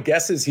direction, my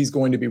guess is he's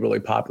going to be really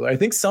popular. I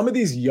think some of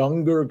these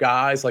younger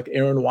guys like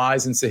Aaron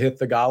Wise and Sahith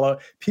Theegala,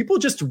 people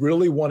just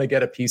really want to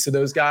get a piece of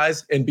those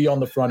guys and be on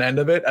the front end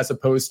of it, as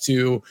opposed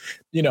to,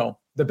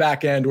 the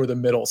back end or the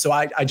middle. So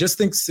I just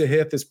think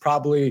Sahith is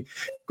probably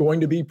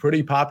going to be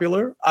pretty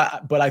popular,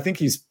 but I think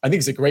he's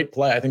a great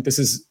play. I think this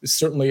is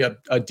certainly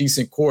a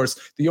decent course.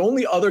 The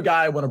only other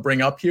guy I want to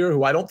bring up here,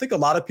 who I don't think a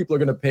lot of people are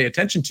going to pay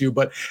attention to,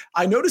 but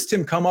I noticed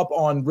him come up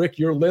on, Rick,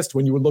 your list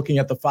when you were looking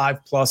at the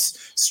 5+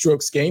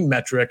 strokes gained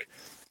metric.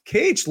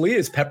 KH Lee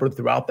is peppered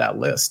throughout that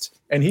list.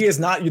 And he is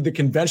not the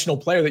conventional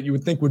player that you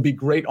would think would be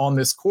great on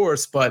this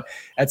course, but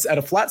at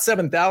a flat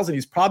 7,000,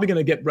 he's probably going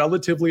to get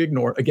relatively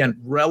ignored. Again,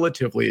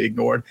 relatively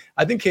ignored.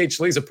 I think KH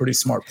Lee is a pretty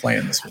smart play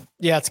in this one.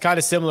 Yeah, it's kind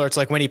of similar. It's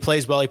like when he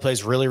plays well, he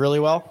plays really, really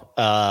well.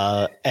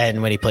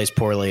 And when he plays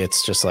poorly,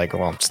 it's just like,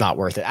 well, it's not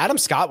worth it. Adam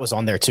Scott was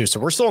on there too. So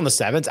we're still in the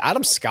sevens.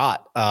 Adam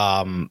Scott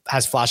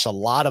has flashed a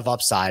lot of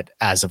upside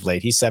as of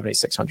late. He's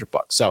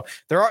 $7,600. So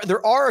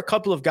there are a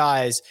couple of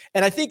guys,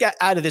 and I think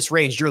out of this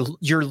range,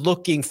 you're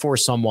looking for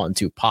someone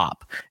to pop.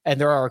 And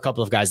there are a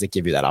couple of guys that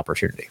give you that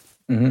opportunity.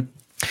 Mm-hmm.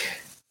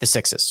 The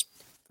sixes,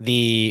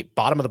 the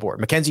bottom of the board: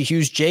 Mackenzie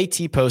Hughes,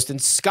 JT Poston,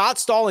 Scott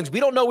Stallings. We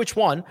don't know which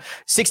one.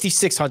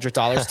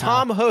 $6,600.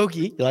 Tom Hoge.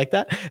 You like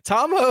that?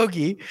 Tom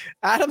Hoge,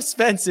 Adam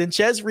Svensson,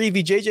 Ches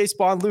Reavie, JJ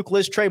Spawn, Luke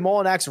List, Trey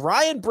Mullinax,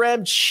 Ryan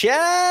Brem,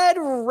 Chad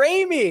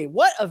Ramey.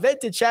 What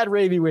event did Chad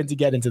Ramey win to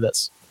get into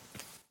this?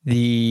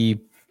 The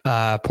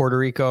Puerto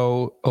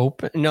Rico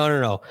Open.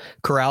 No.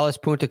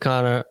 Corrales Punta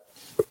Cana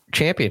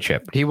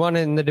Championship. He won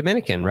in the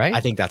Dominican, right?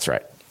 I think that's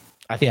right.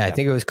 I think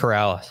it was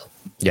Corrales.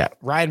 Yeah.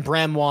 Ryan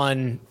Brem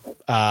won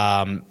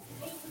the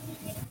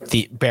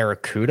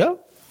Barracuda.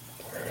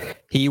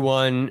 He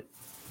won.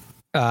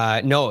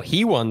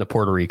 He won the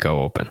Puerto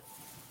Rico Open.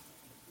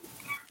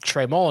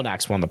 Trey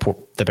Mullinax won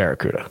the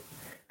Barracuda.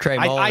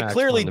 I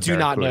clearly do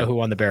not know who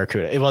won the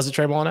Barracuda. It was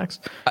Trey Mullinax?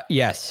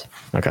 Yes.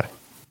 Okay.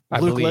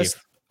 Luke List.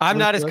 I'm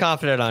not as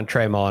confident on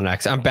Trey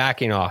Mullinax. I'm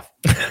backing off.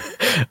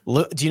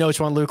 Do you know which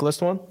one Luke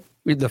List won?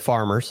 The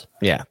Farmers.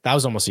 Yeah, that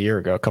was almost a year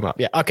ago. Come up.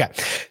 Yeah. Okay.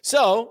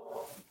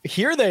 So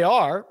here they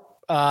are.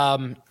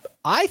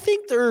 I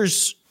think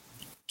there's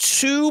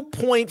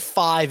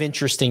 2.5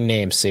 interesting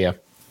names, Sia.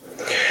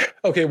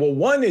 Okay. Well,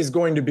 one is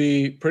going to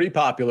be pretty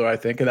popular, I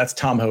think, and that's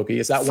Tom Hoge.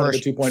 Is that one of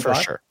the 2.5? For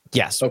sure.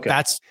 Yes. Okay.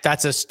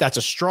 That's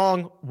a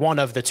strong one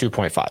of the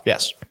 2.5.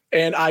 Yes.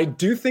 And I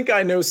do think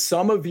I know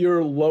some of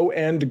your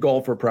low-end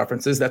golfer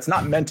preferences. That's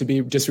not meant to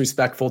be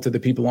disrespectful to the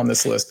people on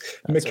this list.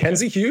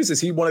 Mackenzie Hughes,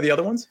 is he one of the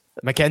other ones?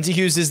 Mackenzie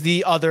Hughes is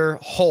the other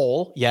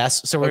whole,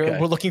 yes. So we're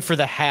looking for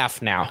the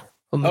half now.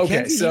 Well,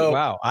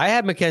 wow. I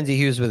had Mackenzie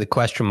Hughes with a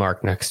question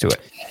mark next to it.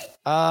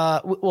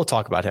 We'll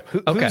talk about him.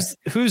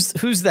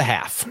 Who's the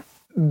half?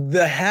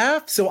 The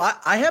half? So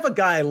I have a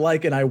guy I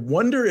like, and I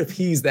wonder if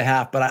he's the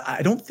half, but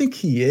I don't think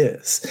he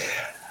is.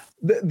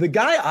 The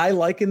guy I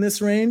like in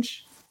this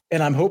range,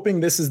 and I'm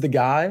hoping this is the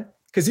guy,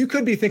 because you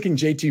could be thinking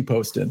JT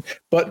Poston,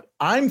 but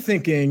I'm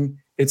thinking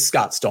it's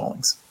Scott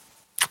Stallings.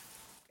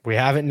 We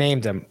haven't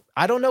named him.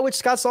 I don't know which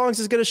Scott Stallings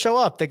is going to show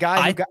up. The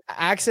guy who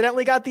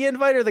accidentally got the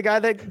invite, or the guy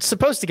that's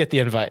supposed to get the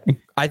invite?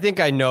 I think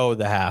I know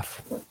the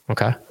half.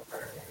 Okay.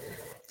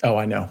 Oh,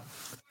 I know.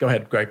 Go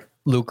ahead, Greg.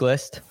 Luke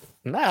List.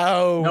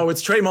 No,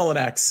 it's Trey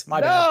Mullinax. My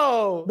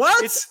bad.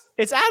 What?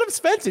 It's Adam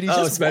Svensson.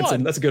 Svensson.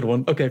 Won. That's a good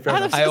one. Okay, fair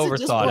enough. I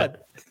overthought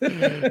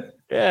it.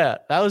 Yeah,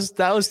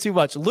 that was too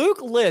much.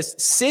 Luke List,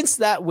 since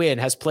that win,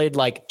 has played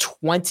like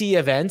 20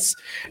 events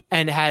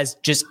and has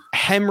just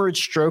hemorrhaged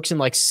strokes in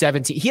like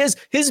 17. He has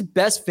his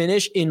best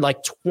finish in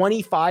like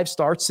 25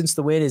 starts since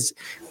the win it's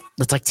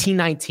like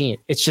T19.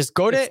 It's just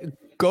go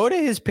to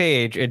his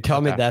page and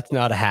tell me that's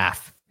not a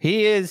half.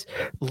 He is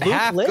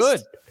half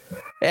good.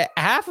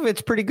 Half of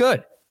it's pretty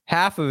good.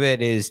 Half of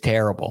it is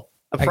terrible.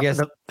 I guess.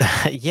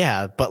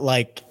 Yeah, but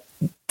like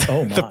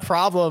the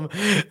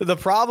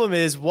problem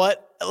is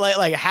what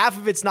like half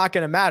of it's not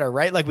going to matter,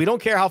 right? Like we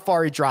don't care how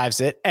far he drives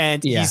it,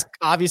 and he's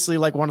obviously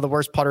like one of the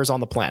worst putters on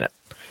the planet.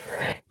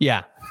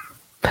 Yeah,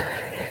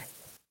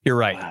 you're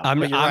right. Wow.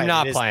 I'm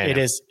not playing.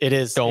 It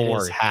is. Don't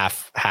worry.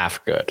 Half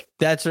good.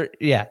 That's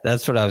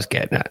what I was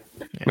getting at.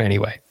 Yeah.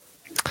 Anyway,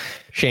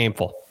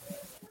 shameful.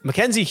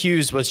 Mackenzie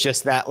Hughes was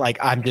just that, like,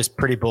 I'm just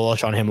pretty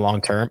bullish on him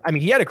long term. I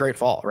mean, he had a great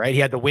fall, right? He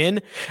had the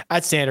win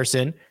at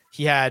Sanderson.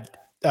 He had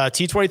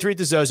T23 at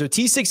the Zozo,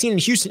 T16 in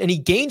Houston, and he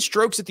gained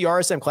strokes at the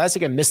RSM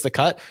Classic and missed the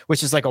cut,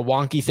 which is like a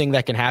wonky thing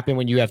that can happen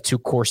when you have two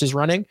courses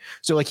running.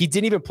 So like he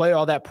didn't even play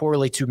all that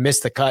poorly to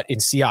miss the cut in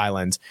Sea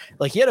Island.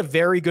 Like he had a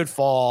very good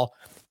fall,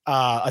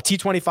 a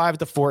T25 at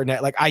the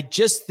Fortinet. Like I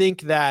just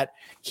think that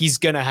he's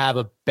going to have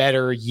a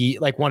better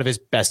like one of his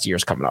best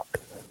years coming up.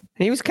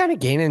 He was kind of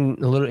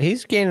gaining a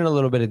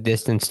little bit of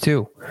distance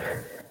too.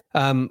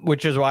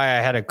 Which is why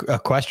I had a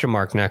question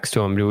mark next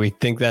to him. Do we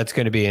think that's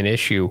going to be an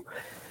issue?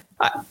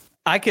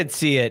 I could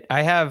see it.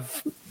 I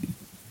have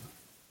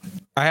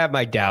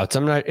my doubts.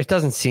 It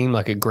doesn't seem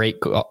like a great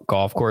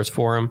golf course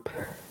for him.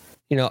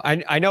 You know,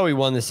 I know he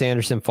won the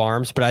Sanderson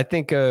Farms, but I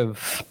think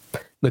of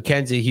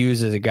Mackenzie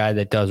Hughes as a guy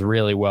that does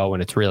really well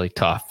when it's really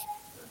tough.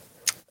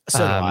 So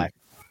do I.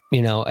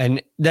 You know,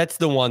 and that's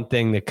the one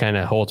thing that kind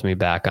of holds me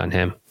back on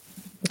him.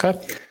 Okay.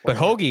 But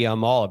Hoagie,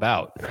 I'm all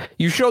about.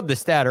 You showed the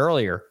stat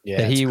earlier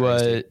that he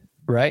was,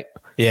 right?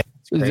 Yeah.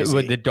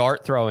 With the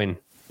dart throwing.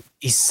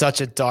 He's such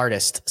a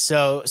dartist.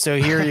 So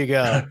here you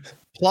go.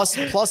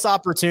 plus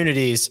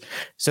opportunities.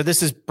 So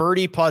this is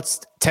birdie putts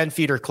 10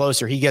 feet or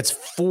closer. He gets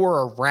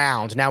 4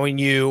 around. Now, when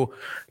you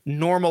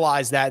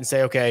normalize that and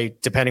say, okay,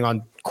 depending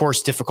on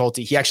course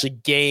difficulty, he actually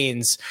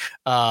gains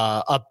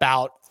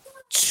about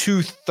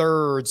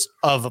 2/3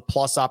 of a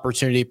plus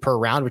opportunity per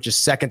round, which is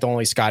second to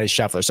only Scotty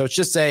Scheffler. So it's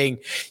just saying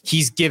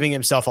he's giving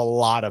himself a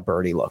lot of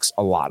birdie looks,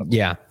 a lot of them.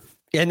 Yeah.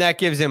 And that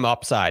gives him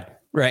upside,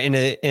 right? In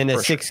a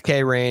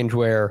 6K range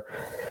where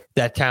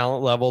that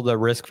talent level, the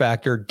risk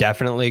factor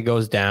definitely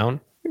goes down.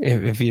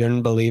 If you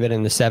didn't believe it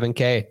in the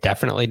 7K, it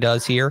definitely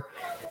does here.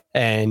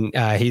 And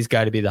he's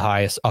got to be the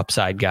highest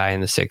upside guy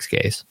in the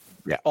 6Ks.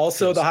 Yeah.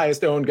 Also the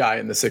highest owned guy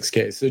in the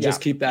 6K. So just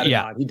keep that in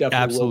mind. He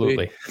definitely will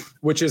be.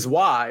 Which is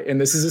why,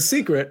 and this is a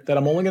secret that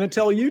I'm only going to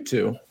tell you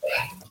two.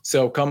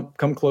 So come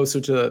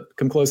closer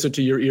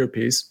to your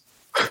earpiece.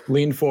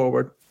 Lean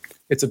forward.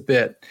 It's a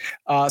bit.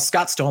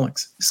 Scott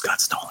Stallings.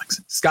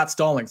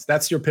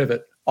 That's your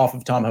pivot off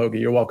of Tom Hoagie.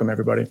 You're welcome,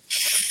 everybody.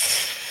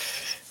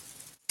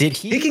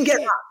 He can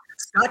get hot.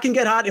 Scott can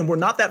get hot, and we're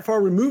not that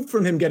far removed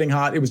from him getting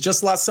hot. It was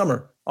just last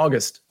summer,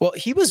 August. Well,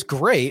 he was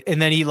great, and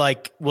then he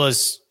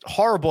was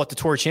horrible at the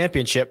Tour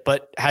Championship,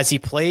 but has he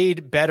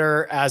played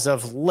better as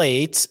of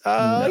late?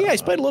 No. Yeah,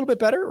 he's played a little bit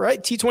better,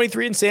 right?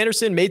 T23 and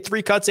Sanderson made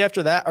 3 cuts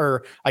after that,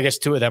 or I guess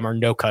 2 of them are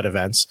no-cut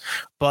events.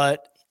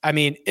 But, I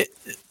mean,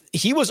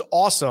 he was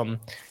awesome,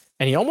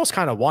 and he almost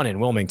kind of won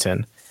in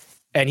Wilmington.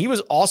 And he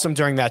was awesome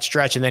during that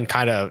stretch and then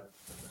kind of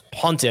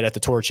punted at the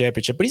Tour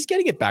Championship, but he's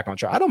getting it back on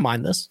track. I don't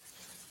mind this.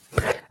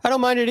 I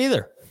don't mind it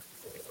either.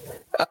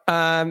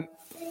 And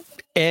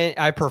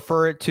I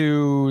prefer it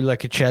to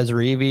like a Ches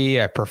Reavie.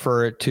 I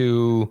probably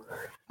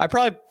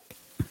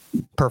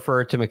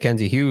prefer it to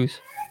Mackenzie Hughes.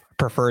 I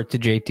prefer it to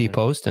JT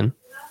Poston.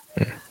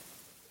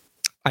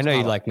 I know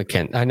you like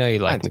Mackenzie. I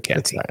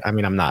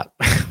mean, I'm not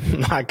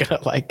gonna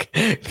I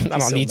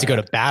don't need to go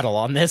to battle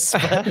on this.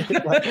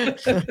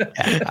 But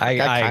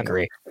I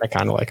agree. I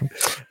kind of like him.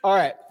 All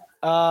right.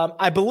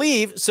 I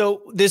believe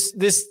so. This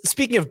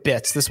speaking of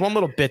bits, this one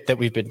little bit that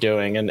we've been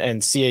doing,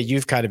 and Sia,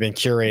 you've kind of been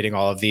curating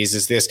all of these.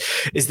 Is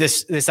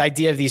this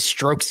idea of these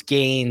strokes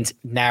gained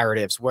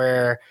narratives?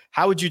 Where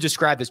how would you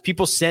describe this?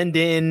 People send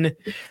in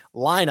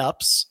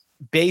lineups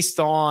based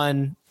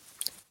on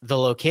the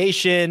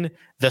location,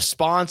 the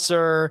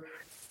sponsor,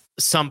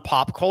 some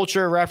pop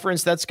culture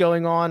reference that's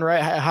going on,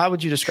 right? How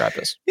would you describe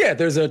this? Yeah,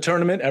 there's a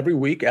tournament every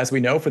week, as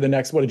we know, for the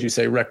next, what did you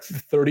say, Rick?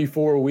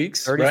 34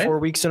 weeks? 34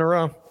 weeks in a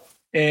row.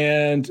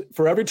 And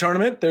for every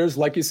tournament, there's,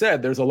 like you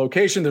said, there's a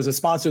location, there's a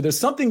sponsor, there's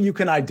something you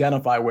can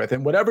identify with.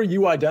 And whatever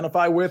you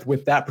identify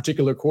with that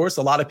particular course,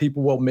 a lot of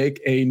people will make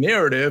a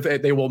narrative.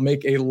 They will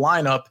make a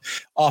lineup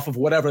off of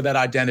whatever that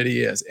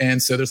identity is.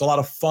 And so there's a lot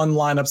of fun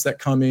lineups that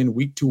come in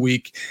week to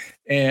week.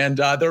 And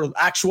there are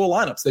actual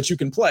lineups that you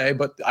can play,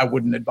 but I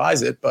wouldn't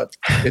advise it. But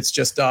it's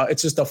just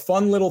a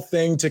fun little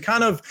thing to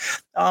kind of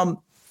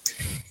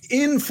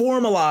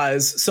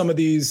informalize some of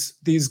these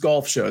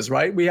golf shows,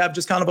 right? We have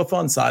just kind of a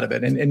fun side of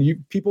it,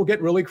 and people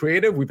get really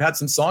creative. We've had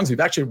some songs.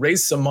 We've actually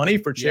raised some money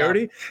for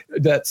charity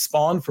that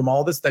spawned from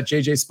all this. That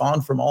JJ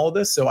spawned from all of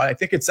this. So I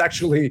think it's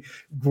actually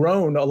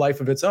grown a life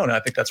of its own. And I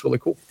think that's really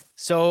cool.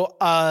 So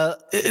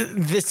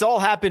this all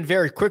happened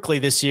very quickly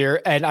this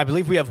year, and I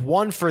believe we have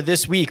one for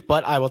this week.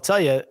 But I will tell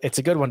you, it's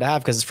a good one to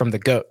have because it's from the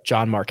GOAT,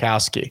 John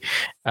Markowski.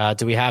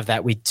 Do we have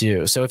that? We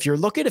do. So if you're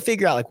looking to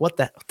figure out like what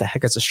the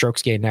heck is a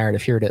strokes gained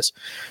narrative, here it is.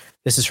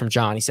 This is from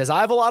John. He says,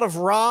 I have a lot of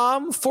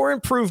ROM for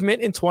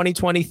improvement in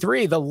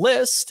 2023. The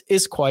list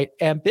is quite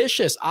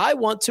ambitious. I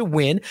want to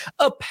win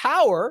a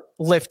power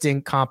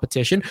lifting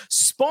competition,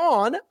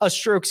 spawn a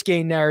strokes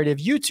gained narrative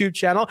YouTube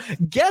channel,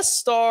 guest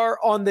star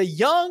on The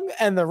Young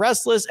and the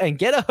Restless, and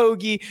get a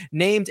hoagie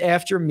named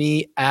after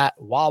me at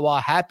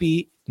Wawa.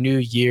 Happy New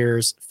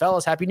Year's,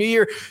 fellas. Happy New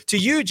Year to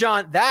you,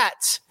 John.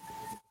 That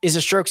is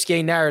a strokes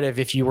gained narrative.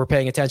 If you were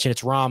paying attention,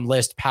 it's ROM,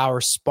 list,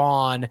 power,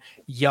 spawn,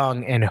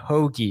 Young, and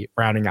hoagie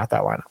rounding out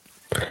that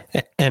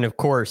lineup. And of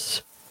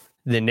course,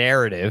 the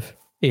narrative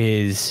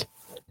is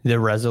the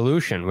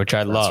resolution, which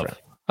I love. Right.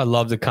 I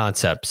love the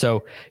concept.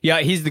 So yeah,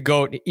 he's the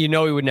GOAT. You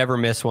know, he would never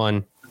miss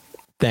one.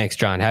 Thanks,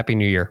 John. Happy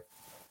New Year.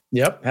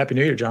 Yep. Happy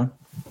New Year, John.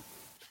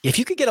 If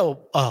you could get a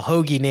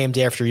hoagie named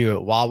after you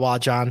at Wawa,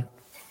 John,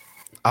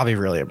 I'll be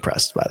really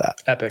impressed by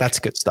that. Epic. That's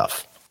good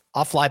stuff.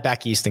 I'll fly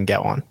back east and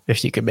get one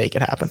if you could make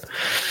it happen.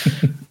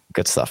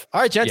 Good stuff.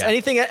 All right, gents. Yeah.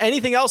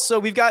 Anything else? So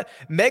we've got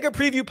mega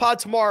preview pod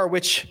tomorrow,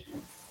 which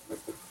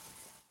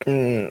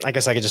I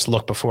guess I could just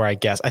look before I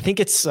guess. I think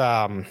it's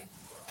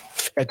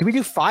do we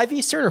do 5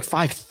 Eastern or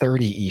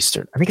 5:30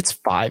 Eastern? I think it's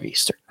 5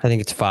 Eastern. I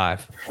think it's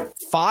 5.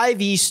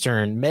 5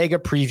 Eastern mega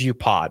preview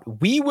pod.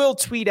 We will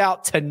tweet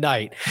out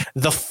tonight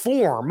the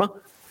form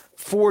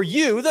for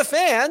you, the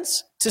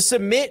fans, to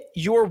submit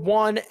your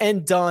one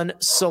and done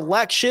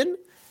selection.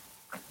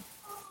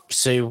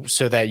 So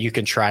that you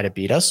can try to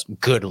beat us.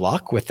 Good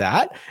luck with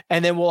that.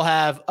 And then we'll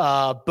have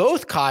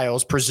both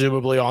Kyles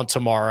presumably on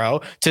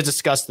tomorrow to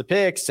discuss the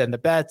picks and the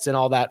bets and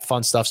all that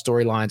fun stuff,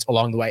 storylines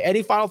along the way.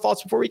 Any final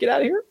thoughts before we get out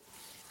of here?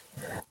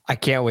 I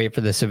can't wait for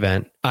this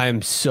event.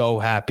 I'm so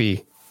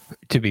happy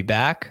to be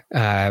back.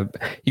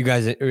 You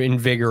guys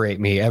invigorate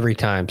me every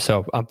time.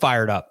 So I'm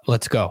fired up.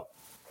 Let's go.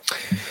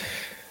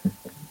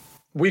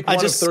 Week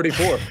 1 of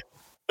 34.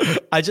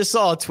 I just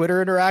saw a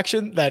Twitter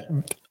interaction that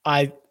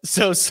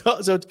so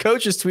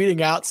coach is tweeting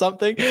out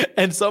something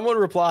and someone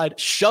replied,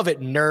 "Shove it,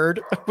 nerd,"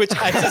 which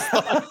I just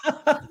thought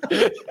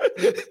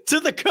to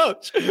the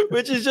coach,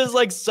 which is just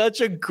like such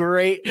a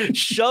great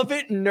 "shove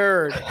it,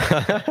 nerd."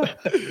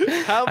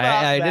 How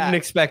about I didn't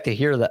expect to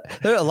hear that.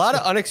 There are a lot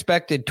of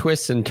unexpected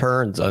twists and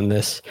turns on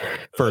this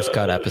first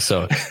cut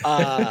episode.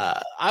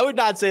 I would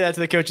not say that to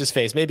the coach's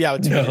face. Maybe I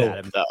would tweet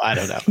at him though. I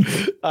don't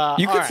know.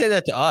 You could say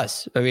that to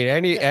us. I mean,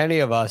 any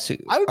of us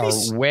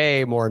are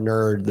way more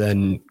nerd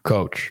than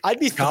coach. I'd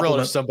be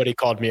thrilled if somebody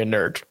called me a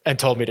nerd and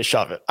told me to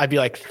shove it. I'd be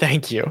like,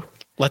 "Thank you.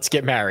 Let's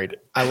get married."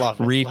 I love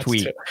it.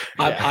 Retweet.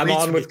 I'm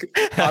on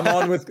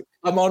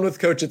with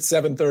Coach at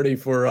 7:30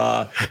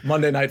 for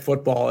Monday Night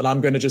Football, and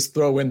I'm going to just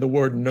throw in the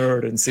word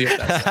nerd and see if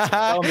that's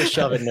tell him to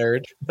shove it,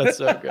 nerd. That's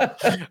so good.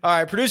 All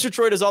right, producer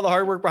Troy does all the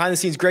hard work behind the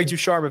scenes. Greg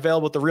Ducharme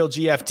available at the Real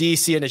GFD.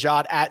 Sia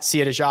Najad at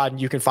Sia Najad,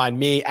 and you can find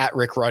me at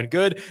Rick Run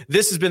Good.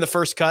 This has been the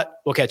first cut.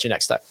 We'll catch you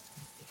next time.